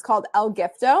awesome. It's called El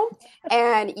Gifto,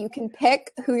 and you can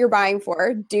pick who you're buying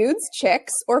for, dudes,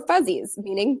 chicks, or fuzzies,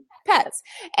 meaning pets.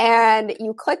 And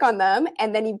you click on them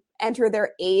and then you enter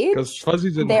their age. Because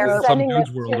Fuzzy's in They're some Sending dude's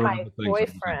this world. to or my other things.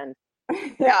 boyfriend.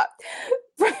 Yeah.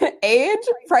 Age,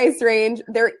 price range,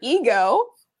 their ego,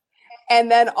 and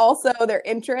then also their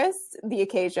interests, the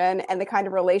occasion, and the kind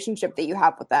of relationship that you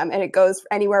have with them. And it goes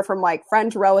anywhere from like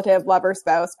friend to relative, lover,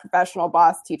 spouse, professional,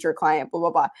 boss, teacher, client, blah, blah,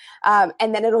 blah.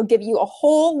 And then it'll give you a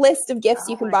whole list of gifts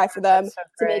you can buy for them that's so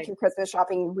to make great. your Christmas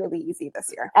shopping really easy this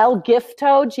year. El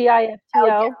Gifto, Gifto. El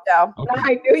Gifto. Okay.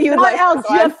 I knew you would Not like El this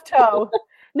one. Gifto.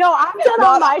 No, I've done Not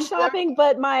all my El Gifto. shopping,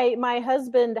 but my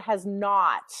husband has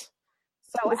not.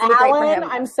 So, This will be great for Alan, him.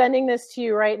 I'm sending this to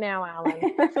you right now, Alan.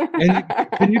 And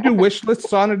can you do wish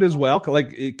lists on it as well? Like,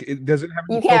 does it have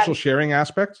You any can. social sharing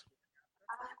aspects?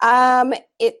 Let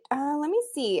me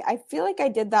see. I feel like I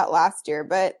did that last year,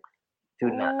 but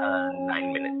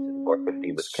 9 minutes and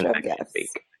 4:50 with show convection gifts.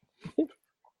 bake.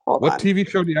 Hold What on. TV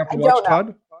show do you have to I watch, don't know.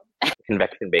 Todd?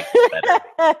 Convection bake is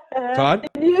better. Todd?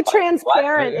 The new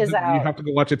Transparent is You out. have to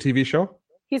go watch a TV show?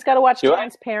 He's got to watch Do I?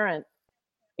 Transparent.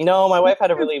 You know, my wife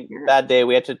had a really bad day.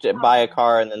 We had to buy a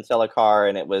car and then sell a car,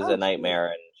 and it was a nightmare.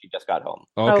 And she just got home,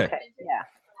 Okay. Yeah.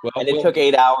 Well, and it took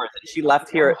 8 hours. And she left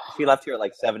here. She left here at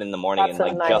like 7 in the morning, That's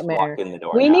and a like just nightmare. walked in the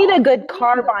door. We now. need a good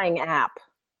car buying app.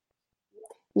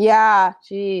 Yeah,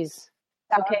 Jeez.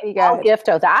 that would be Oh, good.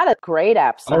 Gifto. That is a great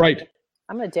app. all right.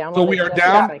 I'm going to download So it we are just so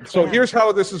I down. So can. here's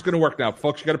how this is going to work now,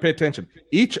 folks. You got to pay attention.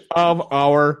 Each of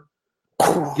our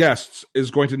guests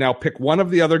is going to now pick one of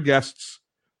the other guests'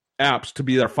 apps to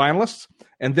be their finalists,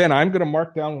 and then I'm going to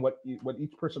mark down what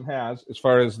each person has as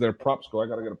far as their props go. I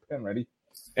got to get a pen ready,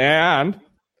 and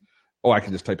I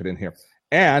can just type it in here.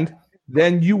 And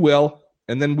then you will,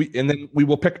 and then we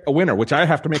will pick a winner, which I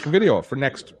have to make a video of for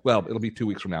next. Well, it'll be 2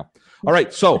 weeks from now. All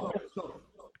right. So,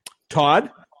 Todd,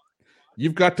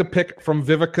 you've got to pick from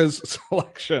Vivica's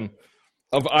selection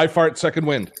of iFart Second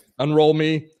Wind, Unroll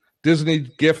Me, Disney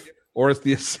GIF, or it's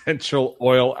the Essential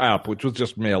Oil app, which was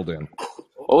just mailed in.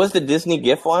 What was the Disney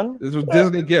GIF one? This was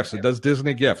Disney GIFs. It does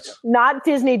Disney GIFs. Not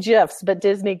Disney GIFs, but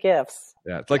Disney GIFs.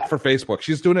 Yeah, it's like for Facebook.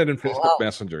 She's doing it in Facebook Wow.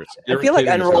 Messenger. It's I feel like irritating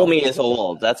as Unroll hell. Me is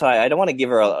old. That's why I don't want to give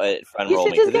her a for You Unroll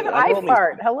should Me. just give it Unroll Me is-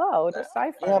 iFart. Hello, just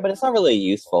iFart. Yeah, but it's not really a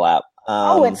useful app.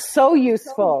 Oh, it's so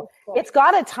useful. It's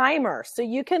got a timer, so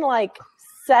you can like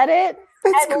set it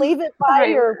and leave it by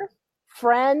your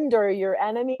friend or your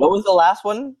enemy. What was the last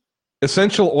one?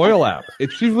 Essential Oil app.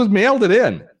 She was mailed it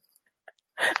in.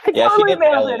 I Yeah, she totally did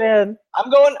mail mailed it it. in.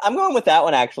 I'm going with that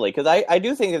one actually, because I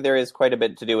do think that there is quite a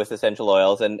bit to do with essential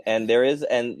oils, and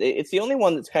it's the only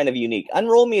one that's kind of unique.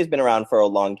 Unroll Me has been around for a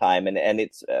long time, and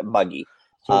it's buggy.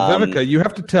 So, Vivica, you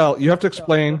have to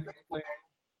explain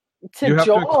To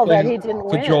Joel that he didn't to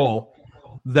win. Joel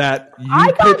that I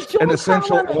you got pitched Joel an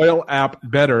Essential Collins. Oil app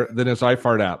better than his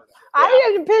iFart app.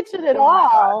 I didn't pitch it at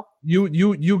all.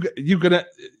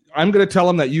 I'm gonna tell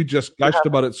him that you just gushed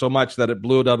about it so much that it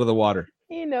blew it out of the water.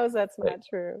 He knows that's not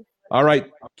true. All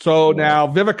right. So now,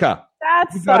 Vivica, That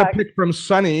you got to sucks. pick from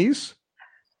Sunny's.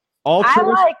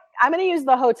 Ultras. I'm going to use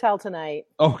the hotel tonight.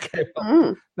 Okay.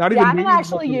 Mm. Not Yeah, even. I'm going to medium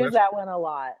actually to the use rest. that one a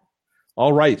lot.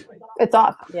 All right, It's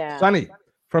awesome. Yeah. Sunny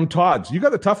from Todd's. You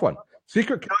got the tough one.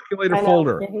 Secret calculator I know.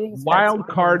 folder, Yeah, he's got wild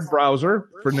secret card ones. browser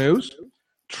for news,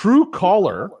 True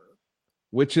Caller,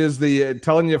 which is the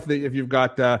telling you if you've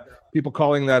got people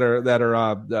calling that are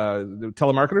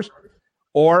telemarketers,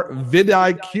 or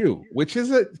vidIQ, which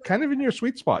is kind of in your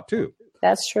sweet spot too.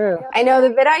 That's true. I know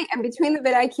I'm between the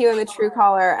vidIQ and the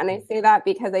Truecaller, and I say that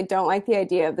because I don't like the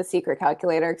idea of the secret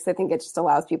calculator because I think it just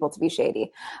allows people to be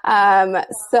shady.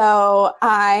 So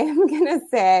I'm gonna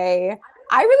say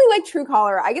I really like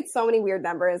Truecaller. I get so many weird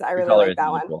numbers. I really Color like is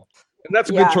that one. beautiful. And that's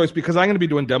a Yeah. good choice because I'm going to be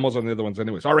doing demos on the other ones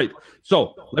anyways. All right.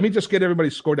 So let me just get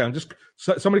everybody's score down. Just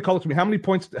somebody call it to me. How many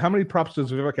props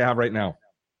does Vivica have right now?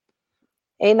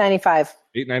 895.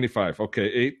 895. Okay.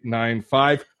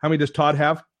 895. How many does Todd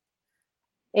have?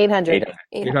 800.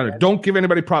 800. Don't give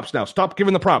anybody props now. Stop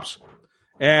giving the props.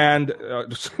 And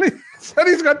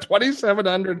Sonny's got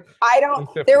 2,700.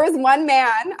 There was one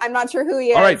man, I'm not sure who he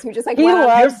is, All right. who just like He went on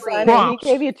loves his screen. Sonny. Props.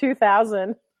 He gave you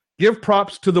 2,000. Give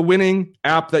props to the winning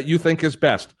app that you think is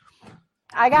best.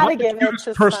 I got to Not the give it cutest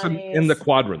to person Sonny's. in the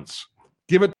quadrants.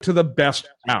 Give it to the best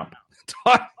app.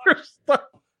 Todd, you're stuck.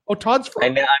 Oh, Todd's first.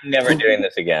 I'm never doing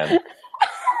this again.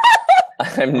 I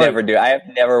have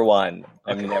never won.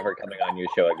 I'm never coming on your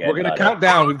show again. We're going to Todd. count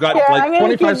down. We've got Here, I'm like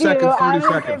gonna 25 give seconds, you, 30 I'm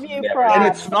gonna seconds. give you Yeah. props. And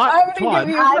it's not I'm gonna Todd.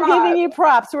 give you I'm props. giving you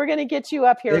props. We're going to get you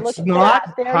up here. Look It's at not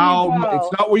that. There you how. go.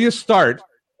 It's not where you start.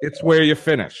 It's where you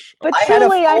finish. But I had a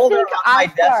truly, I folder think on my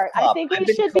iFart. desktop. I think I've we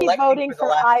been should be collecting voting for for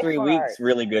the last 3 iFart. weeks.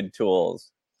 Really good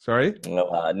tools. Sorry. No,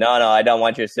 I don't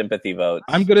want your sympathy votes.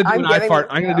 I'm going to do I'm an giving iFart. it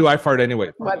I'm going to do iFart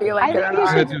anyway. Whether you I like it or think you not.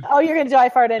 I'm should. gonna do- Oh, you're going to do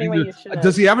iFart anyway. You should.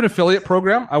 Does he have an affiliate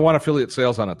program? I want affiliate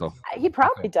sales on it though. He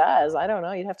probably does. I don't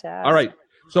know. You'd have to ask. All right.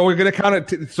 So we're going to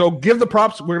count it. So give the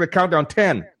props. We're going to count down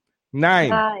 10, 9,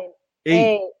 9, 8,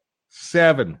 8.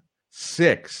 7,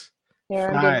 6, Here,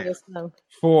 I'm Five. giving you some.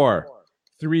 4,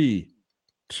 3,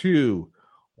 2,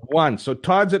 1. So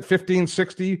Todd's at 15,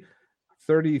 60,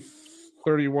 30,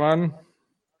 31,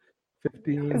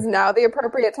 15. Is now the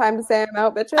appropriate time to say I'm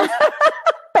out, bitches?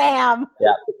 Bam.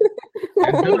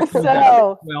 And Vivica's So-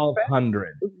 at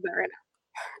 1,200. There it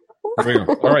There we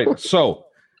go. All right. So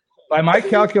By my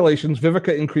calculations,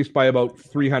 Vivica increased by about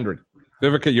 300.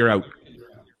 Vivica, you're out.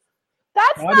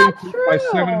 That's Todd not increased true. by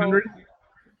 700.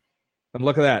 And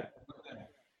look at that.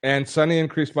 And Sunny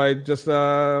increased by just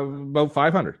about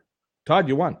 500. Todd,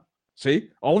 you won. See?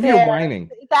 All of you are There. whining.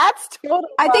 That's totally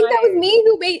I think that was fine. me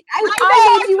who made. I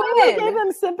I made you totally gave win.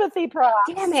 him sympathy props.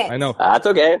 Damn it! I know. That's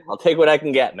okay. I'll take what I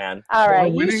can get, man. All So right, our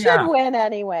you winning should app- win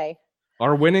anyway.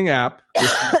 Our winning app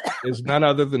is none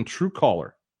other than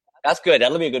Truecaller. That's good.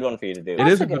 That'll be a good one for you to do. It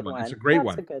That's is a good one. It's a great That's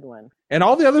one. a good one. And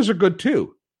all the others are good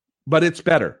too, but it's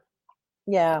better.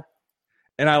 Yeah.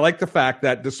 And I like the fact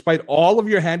that despite all of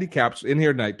your handicaps in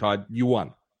here tonight, Todd, you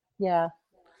won. Yeah.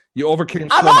 You overcame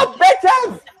I'm Slim. out,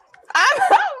 bitches! I'm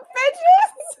out,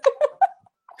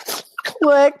 bitches.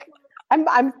 Click. I'm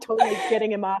totally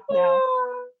getting him off now.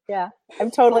 Yeah. I'm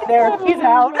totally there. He's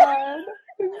out.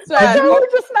 So, We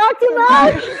just knocked him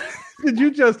out. Did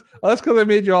you just? Oh, that's because I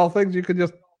made you all things. You could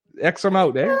just X them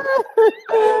out, eh?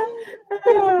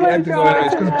 Oh my It's God.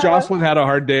 because Jocelyn had a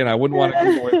hard day, and I wouldn't want to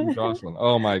keep away from Jocelyn.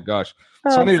 Oh my gosh, Oh,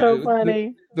 Sonny, so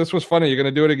funny. This was funny. You're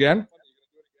going to do it again?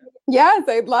 yes,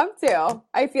 I'd love to.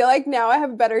 I feel like now I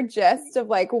have a better gist of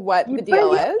like what the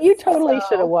deal is. You totally so-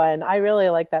 should have won. I really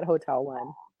like that hotel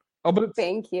one. Oh, but it's,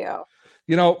 Thank you.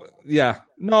 yeah,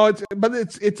 no,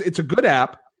 it's a good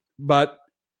app, but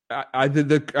I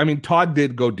mean, Todd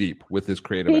did go deep with his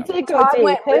creative He app. did go Todd deep.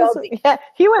 went real deep. Yeah,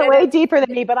 he went way deeper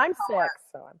than me, but I'm sick,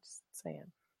 so I'm just saying.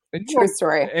 And True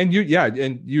story. and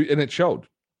it showed.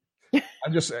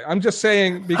 I'm just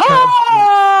saying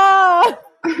Ah!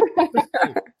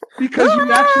 because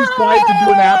you actually tried to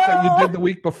do an app that you did the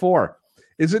week before.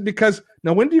 Is it because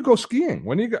now? When do you go skiing?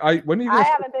 When do you go? I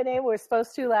haven't been able. We were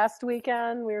supposed to last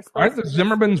weekend. We were supposed Aren't the to this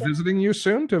Zimmermans weekend. visiting you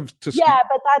soon to ski? Yeah,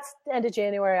 but that's end of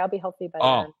January. I'll be healthy by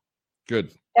Oh, then.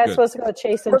 good. Yeah, I'm good. supposed to go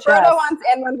chase and Roberto chess. wants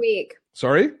in 1 week.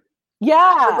 Sorry.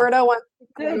 Yeah, Roberto wants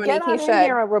in Dude, 1 get week. on He in should.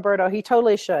 here, Roberto. He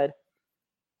totally should.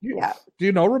 Yeah. Do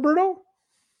you know Roberto?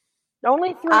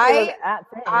 Only three I- at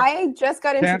things. I just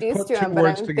got Can't introduced put to two him, but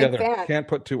words I'm a together. big fan. Can't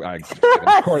put two. Of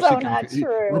That's course, so he can. not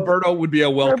true. Roberto would be a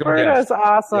welcome Roberto's guest.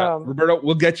 awesome. Yeah, Roberto,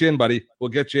 we'll get you in, buddy.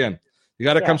 We'll get you in. You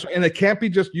got to come, and it can't be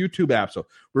just YouTube apps. So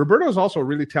Roberto is also a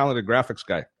really talented graphics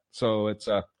guy. So it's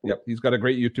yep, he's got a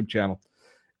great YouTube channel.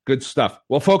 Good stuff.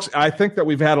 Well, folks, I think that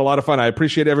we've had a lot of fun. I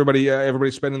appreciate everybody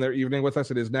spending their evening with us.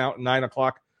 It is now 9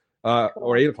 o'clock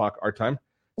or 8 o'clock our time.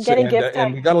 I'm getting and, gift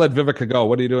and we got to let Vivica go.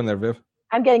 What are you doing there, Viv?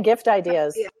 I'm getting gift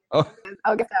ideas. Yeah. Oh,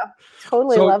 I'll get that.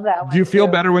 Totally so love that one. do you feel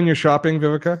too. better when you're shopping,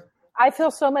 Vivica? I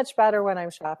feel so much better when I'm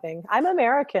shopping. I'm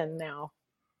American now.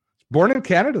 Born in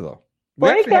Canada, though. We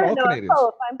Born in actually have Canada. all No, I'm Canadians.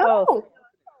 both. I'm both. Oh,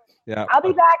 Yeah. I'll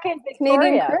be back in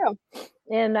Canadian Victoria crew.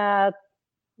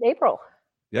 in April.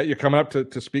 Yeah, you're coming up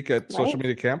to speak at Social Right.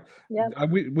 Media Camp. Yeah.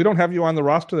 We don't have you on the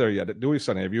roster there yet, do we,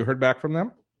 Sonny? Have you heard back from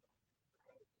them?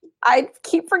 I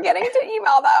keep forgetting to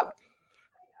email them.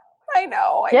 I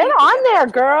know. I Get need to on there,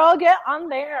 girl. Get on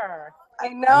there. I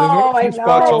know. I There's no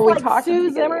spots know. open. We Like talked. Sue at the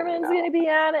beginning, Zimmerman's I know. going to be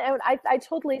on, and I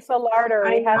told Lisa Larder.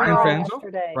 We had Brian her on Fanzo?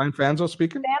 yesterday. Brian Fanzo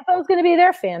speaking? Fanzo's going to be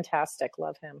there. Fantastic.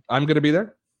 Love him. I'm going to be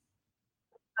there.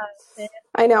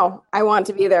 I know. I want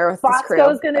to be there with this crew.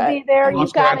 Bosco's going to but- be there. You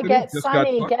Bosco got to Anthony get just got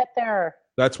Sunny. booked. Get there.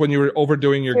 That's when you were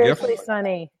overdoing your Seriously, gifts.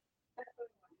 Sunny.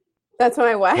 That's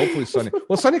my wife. Hopefully, Sunny.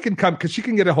 Well, Sunny can come because she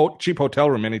can get a cheap hotel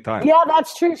room anytime. Yeah,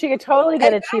 that's true. She could totally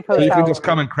get a cheap So hotel. you can just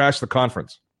come and crash the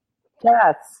conference.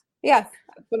 Yes. Yes,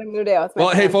 that's what I'm going to do. It's my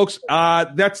Well, hey, plan. folks,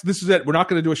 this is it. We're not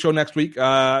going to do a show next week,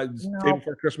 day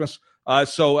before Christmas.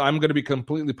 So I'm going to be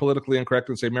completely politically incorrect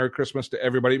and say Merry Christmas to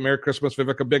everybody. Merry Christmas,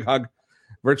 Vivica. Big hug.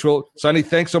 Virtual. Sunny,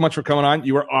 thanks so much for coming on.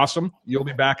 You were awesome. You'll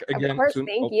be back again Of course, soon.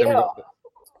 thank there we you. go.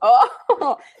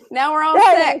 Oh, now we're all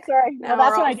Yeah, sick. sorry. Now No,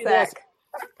 that's we're when all I do this. sick.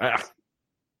 Ah,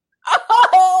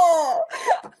 Oh!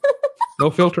 no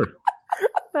filter.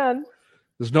 None.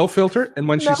 There's no filter. And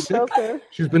when No she's sick, filter.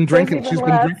 she's been drinking. even She's been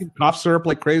less. drinking cough syrup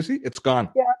like crazy. It's gone.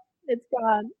 It's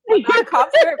gone. Not cough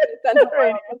syrup, but essential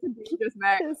oil. That's a dangerous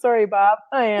mix. Sorry, Bob.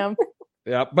 I am.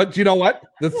 Yeah, but you know what?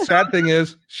 The sad thing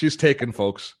is, she's taken,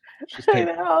 folks. She's I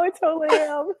taken. know. I totally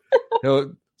am. You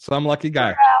know, some lucky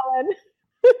guy. Alan.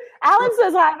 Alan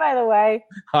says hi, by the way.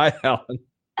 Hi, Alan.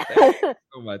 Thank you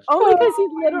so much. Only because he's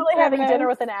literally having goodness. dinner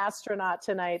with an astronaut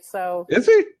tonight. So Is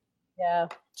he? yeah,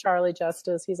 Charlie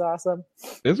Justice. He's awesome.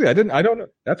 Is he? I don't know.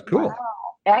 That's cool.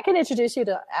 I can introduce you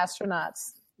to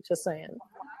astronauts. Just saying.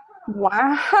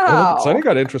 Wow. Well, Sonny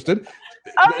got interested.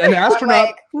 An astronaut,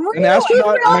 Like, really? an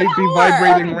astronaut You might be know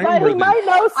vibrating her. But he ring-worthy. might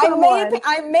know I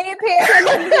someone. may pay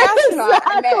attention to the astronaut.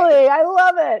 Exactly. I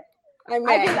love it. I I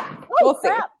may. just, We'll see.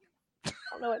 crap. I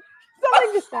don't know what. Something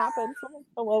just happened. Someone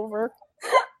fell over.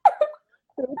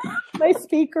 My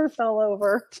speaker fell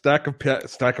over. Stack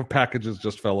of packages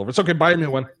just fell over. It's okay. Buy a new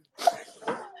one.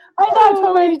 I know,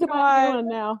 totally need to buy one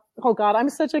now. Oh God, I'm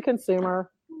such a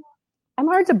consumer. I'm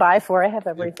hard to buy for. I have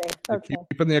everything. You're Okay.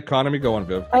 keeping the economy going,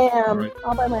 Viv. I am All right.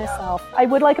 all by myself. I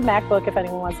would like a MacBook if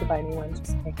anyone wants to buy me one.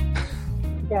 Just kidding.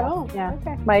 Yeah, Oh, yeah.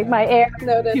 okay. My Air is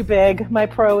Noted. too big. My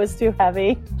Pro is too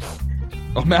heavy.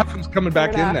 Oh, Maffin's coming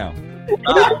back in now.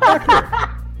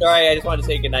 Sorry, I just wanted to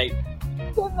say goodnight.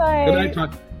 Good night. Good night,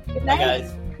 Todd. Good Bye, night.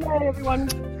 guys. Good night,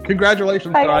 everyone.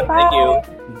 Congratulations, Bye. Todd. Thank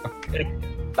you.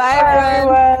 Bye, Bye,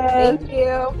 everyone. everyone. Thank you.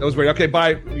 That was great. Okay,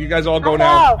 bye. You guys all go I'm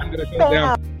now. out. I'm going to shut Bye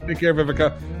down. Take care,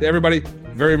 Vivica. Everybody,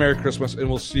 very Merry Christmas, and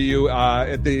we'll see you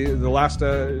at the last,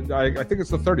 I think it's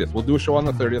the 30th. We'll do a show on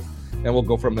the 30th, and we'll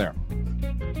go from there.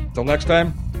 Until next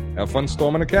time, have fun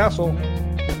storming the castle.